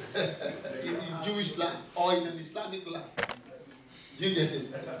 in Jewish land or in an Islamic land. You get it?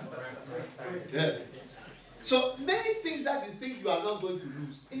 Yeah. So many things that you think you are not going to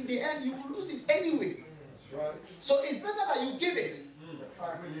lose, in the end you will lose it anyway. So it's better that you give it.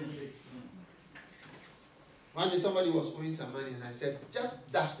 One day somebody was owing some money and I said,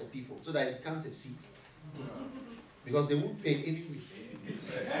 just dash the people so that it becomes a seed. Because they won't pay anyway.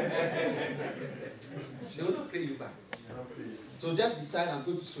 They will not pay you back. So just decide I'm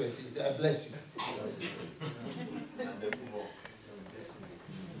going to sow a seed. Say, I bless you.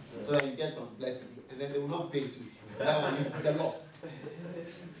 So that you get some blessing. And then they will not pay too. That one is a loss.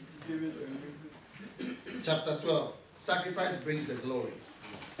 Chapter 12. Sacrifice brings the glory.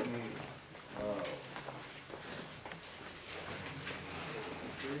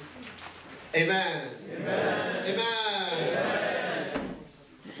 Amen. Amen. Amen.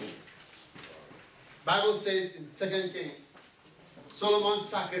 Bible says in 2 Kings, Solomon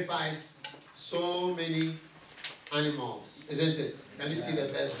sacrificed so many animals, isn't it? Can you see the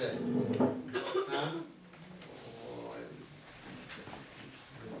verse there?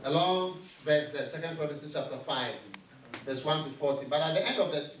 A long verse there, 2 Chronicles chapter 5, verse 1 to 14. But at the end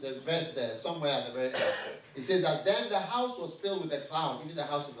of the verse there, somewhere at the very end, it says that then the house was filled with a cloud, even the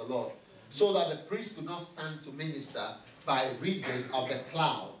house of the Lord, so that the priest could not stand to minister by reason of the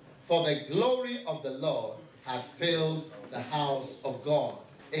cloud. For the glory of the Lord had filled the house of God.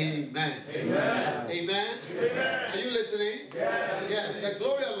 Amen. Amen. Amen. Amen. Are you listening? Yes. Yes. The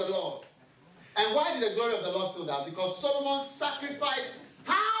glory of the Lord. And why did the glory of the Lord fill that? Because Solomon sacrificed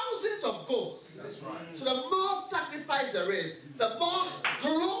thousands of goats. That's right. So the more sacrifice there is, the more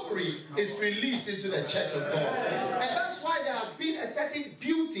glory is released into the church of God. And that's why there has been a certain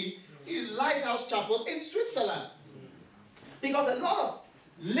beauty in Lighthouse Chapel in Switzerland. Because a lot of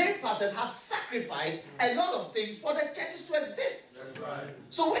lay pastors have sacrificed a lot of things for the churches to exist. That's right.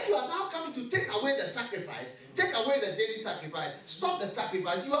 So when you are now coming to take away the sacrifice, take away the daily sacrifice, stop the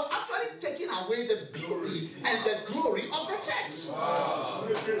sacrifice, you are actually taking away the beauty and the glory of the church. Wow.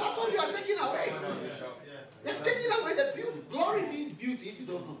 That's what you are taking away. You're taking away the beauty. Glory means beauty if you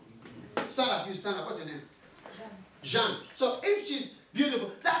don't know. Stand up, you stand up. What's your name? Jean. So if she's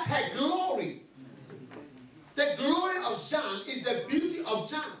beautiful, that's her glory. The glory of Jean is the beauty of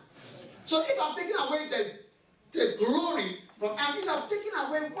Jean. So if I'm taking away the glory from Agnes, I'm taking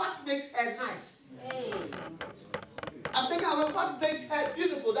away what makes her nice. I'm taking away what makes her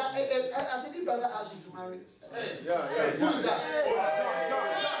beautiful. That as any brother asks you to marry. Who is that?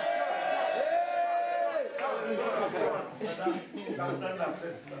 Your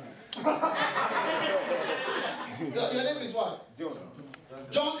name is what?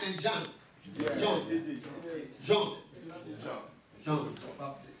 John and John. John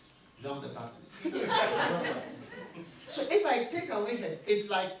the Baptist. So if I take away her, it's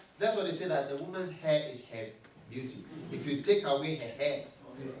like, that's what they say, that the woman's hair is her beauty. If you take away her hair,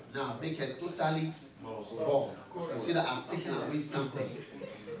 now make her totally bald. You see that I've taken away something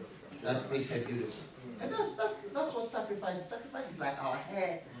that makes her beautiful. And that's what sacrifice is. Sacrifice is like our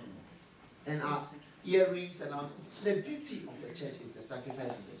hair and our earrings and the beauty of the church is the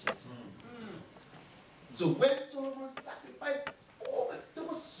sacrifice of the church. So when Solomon sacrificed, there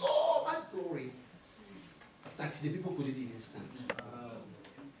was so much glory that the people couldn't even stand.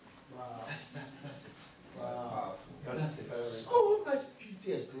 That's it. That's it. So much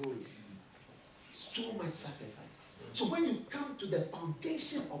beauty and glory. So much sacrifice. So when you come to the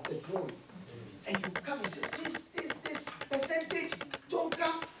foundation of the glory, and you come and say, this percentage, don't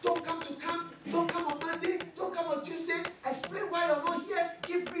come on Monday, don't come on Tuesday, explain why you're not here,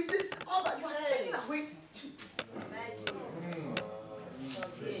 give reasons, all that, you are taking away.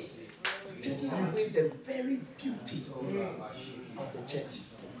 Taking away the very beauty of the church.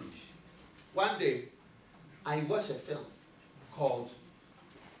 One day, I watched a film called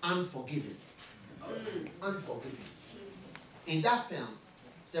Unforgiven. Unforgiven. In that film,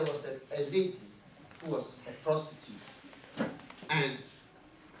 there was a lady who was a prostitute, and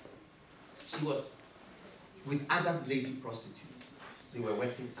she was with other lady prostitutes. They were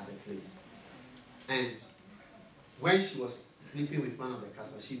working at a place, and when she was sleeping with one of the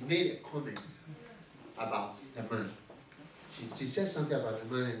customers, she made a comment about the man. She said something about the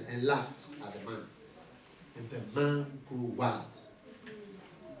man and laughed at the man, and the man grew wild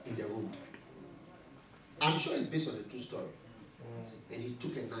in the room. I'm sure it's based on a true story. And he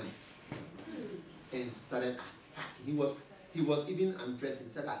took a knife and started attacking. He was even undressed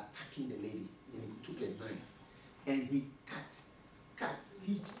and started attacking the lady. And he took a knife and he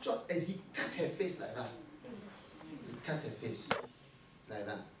he shot and he cut her face like that. He cut her face like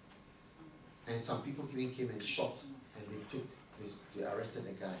that. And some people even came and shot and they arrested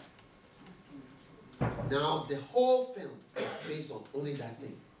the guy. Now the whole film is based on only that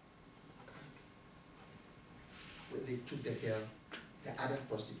thing. When they took the girl, the other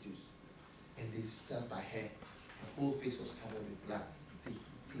prostitutes, and they sat by her. Her whole face was covered with blood. They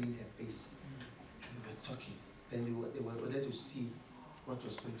cleaned her face, and they were talking. Then they were there to see what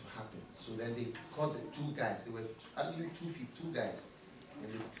was going to happen. So then they called the two guys. They were actually two guys,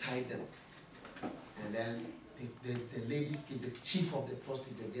 and they tied them. And then the ladies came, the chief of the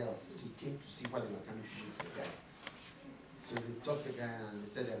prostitute, the girls, she came to see what they were coming to do to the guy. So they talked to the guy and they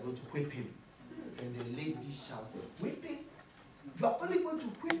said they were going to whip him. And the lady shouted, "Whipping? You are only going to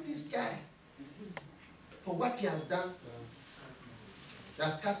whip this guy for what he has done. He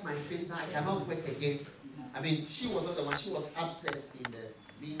has cut my face, now I cannot work again." I mean, she was not the one, she was upstairs in the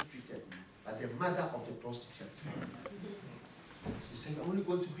being treated, but the mother of the prostitute. She said, "I'm only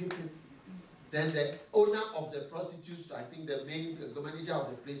going to whip him." Then the owner of the prostitutes, I think the manager of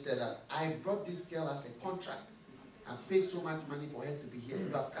the place, said that I brought this girl as a contract. I paid so much money for her to be here.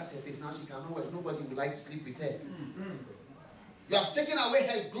 You have cut her face, now she cannot work. Nobody would like to sleep with her. You have taken away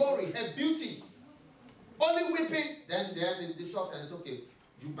her glory, her beauty. Only whipping. Then they talk and say, "Okay,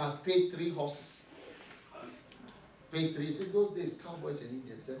 you must pay 3 horses. Pay 3. In those days, cowboys and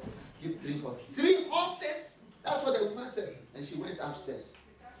Indians said, "Give 3 horses." 3 horses? That's what the woman said. And she went upstairs.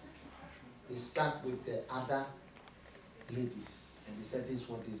 They sat with the other ladies. And they said, "This is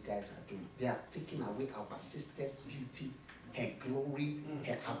what these guys are doing. They are taking away our sister's beauty, her glory,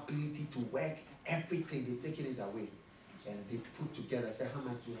 her ability to work, everything. They've taken it away." And they put together, say, "How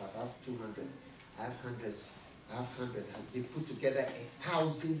much do you have?" "I have 200. I have hundreds. I have 100. And they put together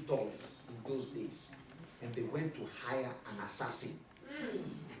 $1,000 in those days. And they went to hire an assassin.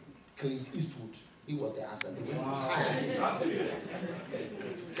 Clint Eastwood. He was the assassin. They went to hire him.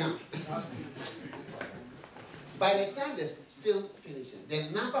 Come. By the time the film finished, the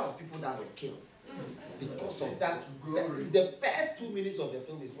number of people that were killed because of that, the first 2 minutes of the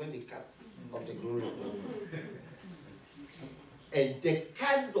film is when they cut of the glory of God. And the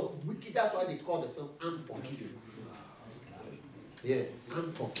kind of wicked, that's why they call the film Unforgiving. Yeah,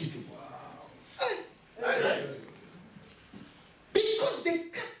 Unforgiving. Because they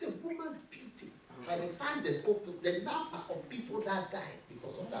cut the woman's beauty. By the time the number of people that died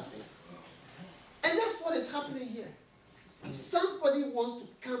because of that thing. And that's what is happening here. Somebody wants to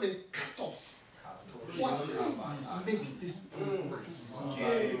come and cut off what makes this place nice.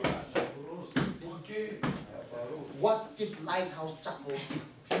 What gives Lighthouse Chapel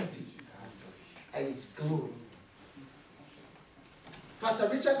its beauty and its glory. Pastor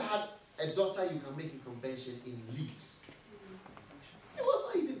Richard had a daughter you can make a convention in Leeds. He was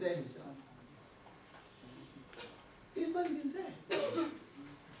not even there himself. He's not even there.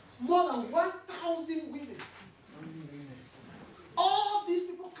 More than 1,000 women. All these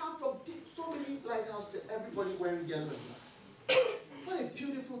people come from so many lighthouses, everybody wearing yellow. What a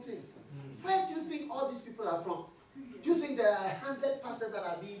beautiful thing. Where do you think all these people are from? Do you think there are 100 pastors that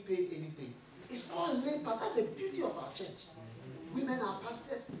are being paid anything? It's all lay pastors. That's the beauty of our church. Women are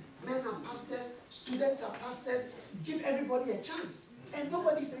pastors, men are pastors, students are pastors. Give everybody a chance. And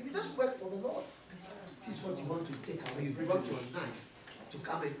nobody's there. You just work for the Lord. This is what you want to take away. You brought your knife to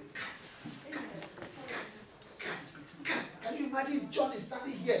come and cut. Can you imagine John is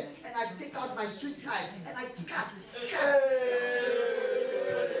standing here and I take out my Swiss knife and I cut. He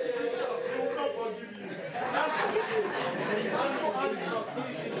will not forgive you.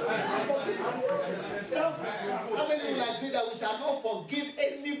 How many will agree that we shall not forgive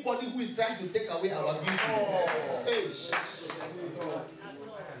anybody who is trying to take away our beauty? Hey, we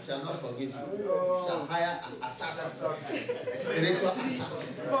shall not forgive you. We shall hire an assassin, a spiritual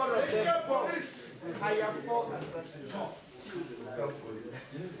assassin. Hire 4 assassins.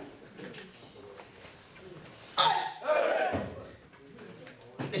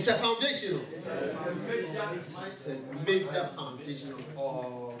 It's a foundation. It's a major foundation of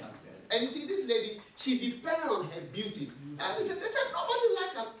all that. And you see, this lady, she depended on her beauty. And they said nobody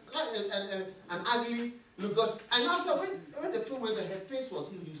like an ugly look. And after when the film went, her face was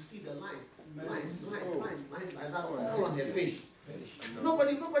healed, you see the lines like that all on her face.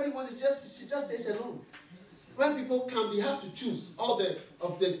 Nobody wants. She just stays alone. When people come, you have to choose all the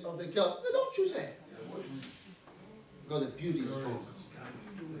girls. They don't choose her because the beauty is gone,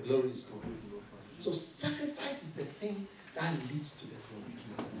 the glory is gone. So sacrifice is the thing that leads to the glory.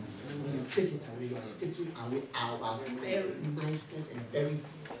 When you take it away, you are taking away our very niceness and very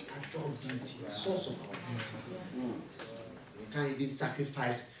natural beauty, the source of our beauty. We can't even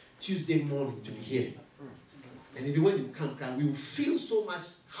sacrifice Tuesday morning to be here. And even when you come cry, we will feel so much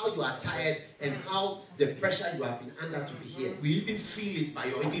how you are tired and how the pressure you have been under to be here. We even feel it by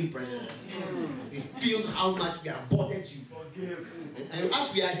your even presence. We feel how much we have bothered you. And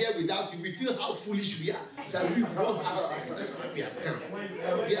as we are here without you, we feel how foolish we are. So we don't have sense. That's why we have come.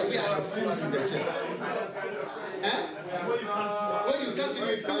 We are the fools in the church. When you come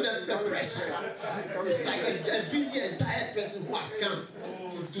here, you feel the pressure. It's like a busy and tired person who has come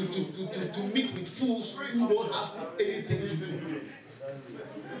to meet with fools who don't have anything to do.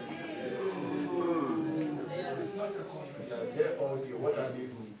 What are they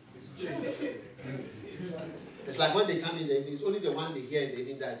doing? It's like when they come in the evening, it's only the one they hear in the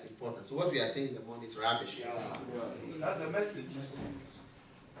evening that is important. So what we are saying in the morning is rubbish. That's the message.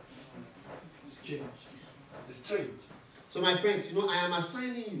 It's change. It's change. So my friends, I am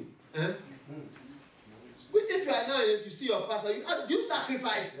assigning you. If you are now, you see your pastor, you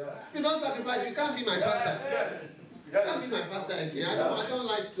sacrifice. Yeah. If you don't sacrifice, you can't be my pastor. Yes. You can't be my pastor again. I don't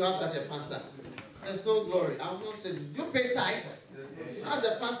like to have such a pastor. There's no glory. I will not say you pay tithes. As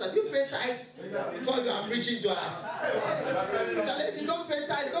a pastor, you pay tithes before you are preaching to us. If you don't pay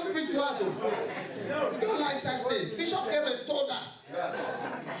tithes, don't preach to us. We don't like such things. Bishop came and told us.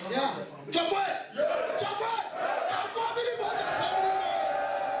 Yeah. Chop away! Chop away!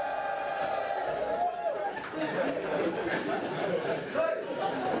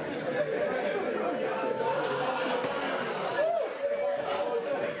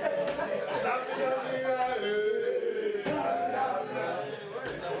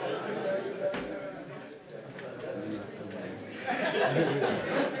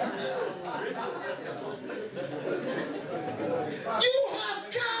 You have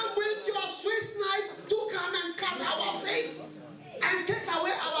come with your Swiss knife to come and cut our face and take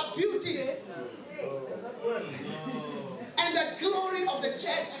away our beauty and the glory of the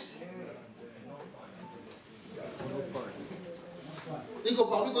church. Nico,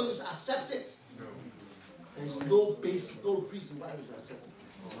 are we going to accept it? There's no basis, no reason why we should accept it.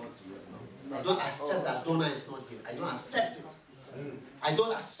 I don't accept that Donna is not here. I don't accept it. I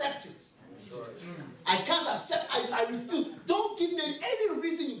don't accept it. I can't accept. I refuse. Don't give me any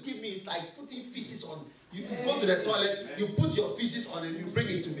reason you give me. It's like putting feces on. You go to the toilet, you put your feces on, and you bring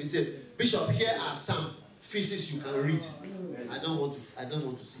it to me. Say, Bishop, here are some feces you can read. I don't want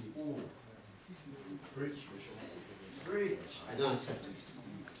to see it. I don't accept it.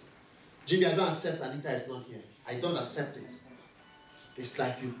 Jimmy, I don't accept Anita is not here. I don't accept it. It's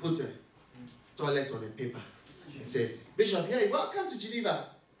like you put a toilet on a paper and say, Bishop, here, welcome to Geneva.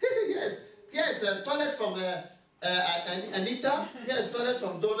 Yes, a toilet from Anita. Here's toilet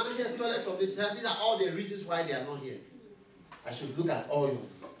from Donna. Here's toilet from this. These are all the reasons why they are not here. I should look at all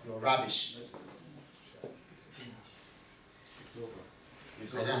your rubbish. It's over.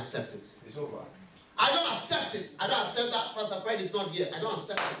 It's I don't over. accept it. It's over. I don't accept it. I don't accept that Pastor Fred is not here. I don't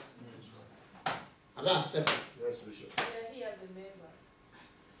accept it. I don't accept it. Yes, Bishop. Yeah, he has a member.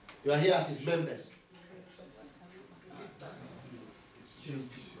 You are here as his members. It's change.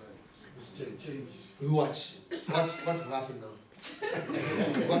 It's change. We watch. What will happen now?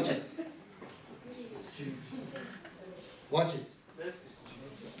 Watch it. It's change. Watch it.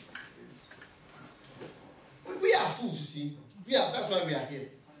 We are fools, you see. That's why we are here.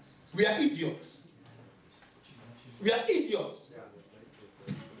 We are idiots. We are idiots.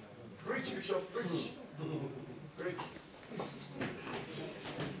 Preach, Bishop, preach. Preach.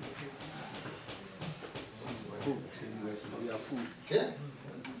 We are fools. Yeah?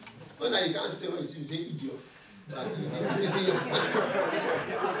 So now you can't say when you see me say idiot. But it is in your mind.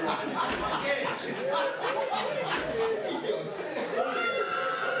 Idiots.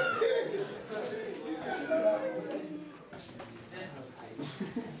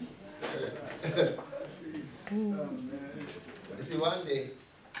 You see, one day,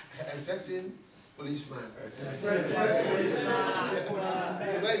 a certain policeman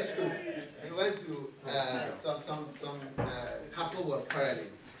he went to some couple was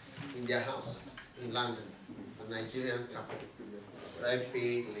quarreling in their house in London, a Nigerian couple, very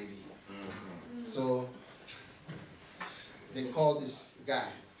big lady. So they called this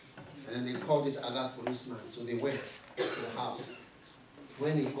guy, and then they called this other policeman. So they went to the house.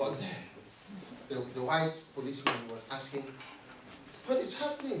 When he got there, the white policeman was asking, "What is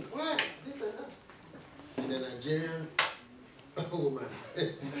happening? Why? This and that." And the Nigerian woman,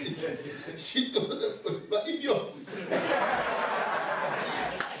 she told the policeman, "Idiots."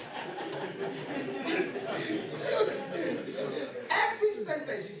 Every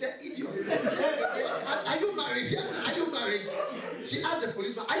sentence she said, "Idiot." Are you married? Are you married? She asked the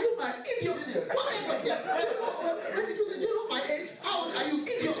policeman, "Are you married?" "Idiot." What kind of thing? Do you know my age? How old are you?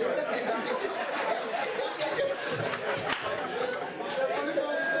 "Idiot."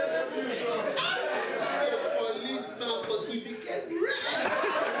 Policeman, but he became red.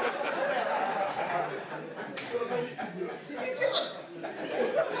 Idiot.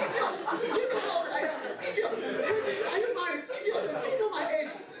 Do you know how old I am? Idiot. Are you married? Idiot. Do you know my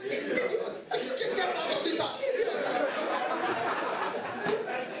age? Idiot. Get out of this house. Idiot.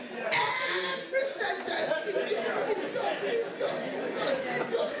 Every sentence. Idiot.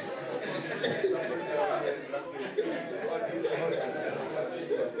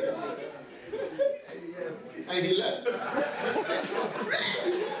 And he left. His face was red.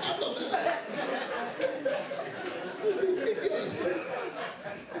 Out of there.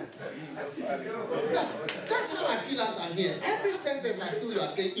 That's how I feel as I'm here. Every sentence I feel you are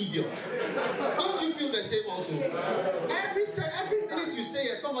saying idiot. Don't you feel the same also? Every minute you stay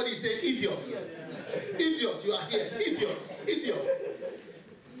here, somebody is saying idiot. Idiot, you are here. Idiot. Idiot.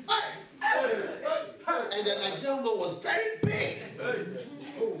 And the Nigerian man was very big. Idiot.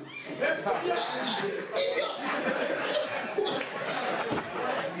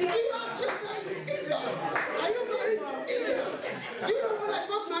 You have children? Idiot. Are you married? Idiot. You know when I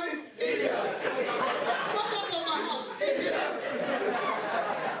got married? Idiot. Got out of my house? Idiot.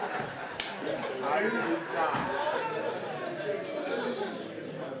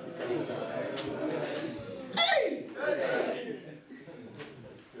 Hey!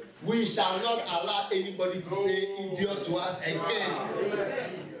 We shall not allow anybody to say idiot to us again.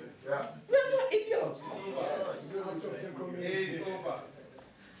 We're not idiots.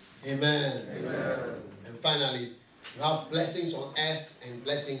 Amen. And finally, you have blessings on earth and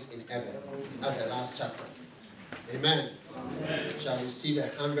blessings in heaven. That's the last chapter. Amen. You shall receive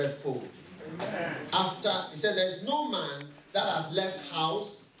 100-fold. After, he said, there is no man that has left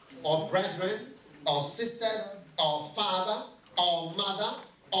house, or brethren, or sisters, or father, or mother,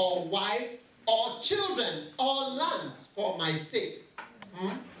 or wife, or children, or lands for my sake.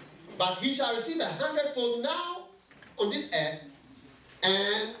 But he shall receive 100-fold now on this earth,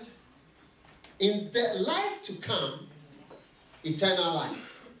 and in the life to come, eternal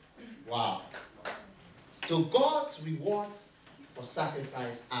life. Wow. So God's rewards for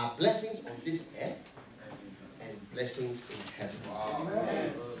sacrifice are blessings on this earth and blessings in heaven. Wow.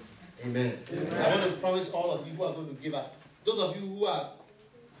 Amen. I want to promise all of you who are going to give up, those of you who are,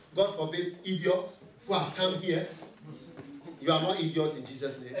 God forbid, idiots, who have come here, you are not idiots in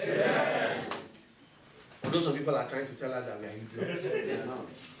Jesus' name. Yeah. Those of people are trying to tell us that we are idiots.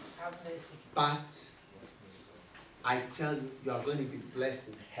 But I tell you, you are going to be blessed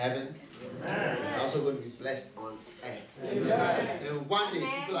in heaven. You're also going to be blessed on earth. And one day,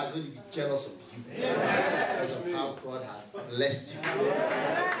 people are going to be jealous of you because of how God has blessed you.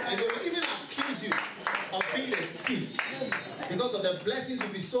 And they will even accuse you of being a thief because of the blessings will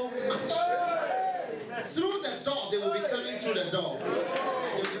be so much. Through the door, they will be coming through the door.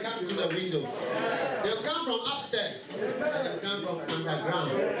 They will come through the window. They will come from upstairs. And they will come from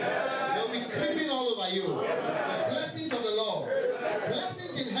underground. They will be creeping all over you. The blessings of the Lord.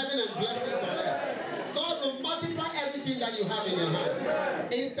 Blessings in heaven and blessings on earth. God will multiply everything that you have in your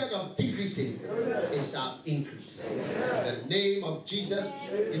hand. Instead of decreasing, it shall increase. In the name of Jesus,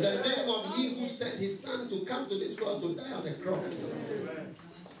 in the name of He who sent His Son to come to this world to die on the cross.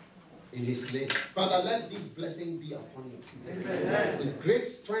 In His name. Father, let this blessing be upon your people. With great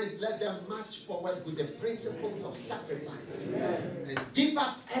strength, let them march forward with the principles of sacrifice and give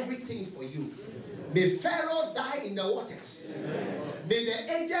up everything for you. May Pharaoh die in the waters. May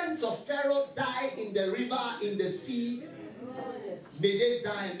the agents of Pharaoh die in the river, in the sea. May they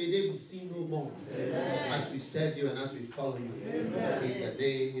die and may they be seen no more. As we serve you and as we follow you. In the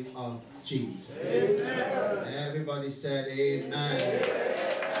name of Jesus. Everybody said amen.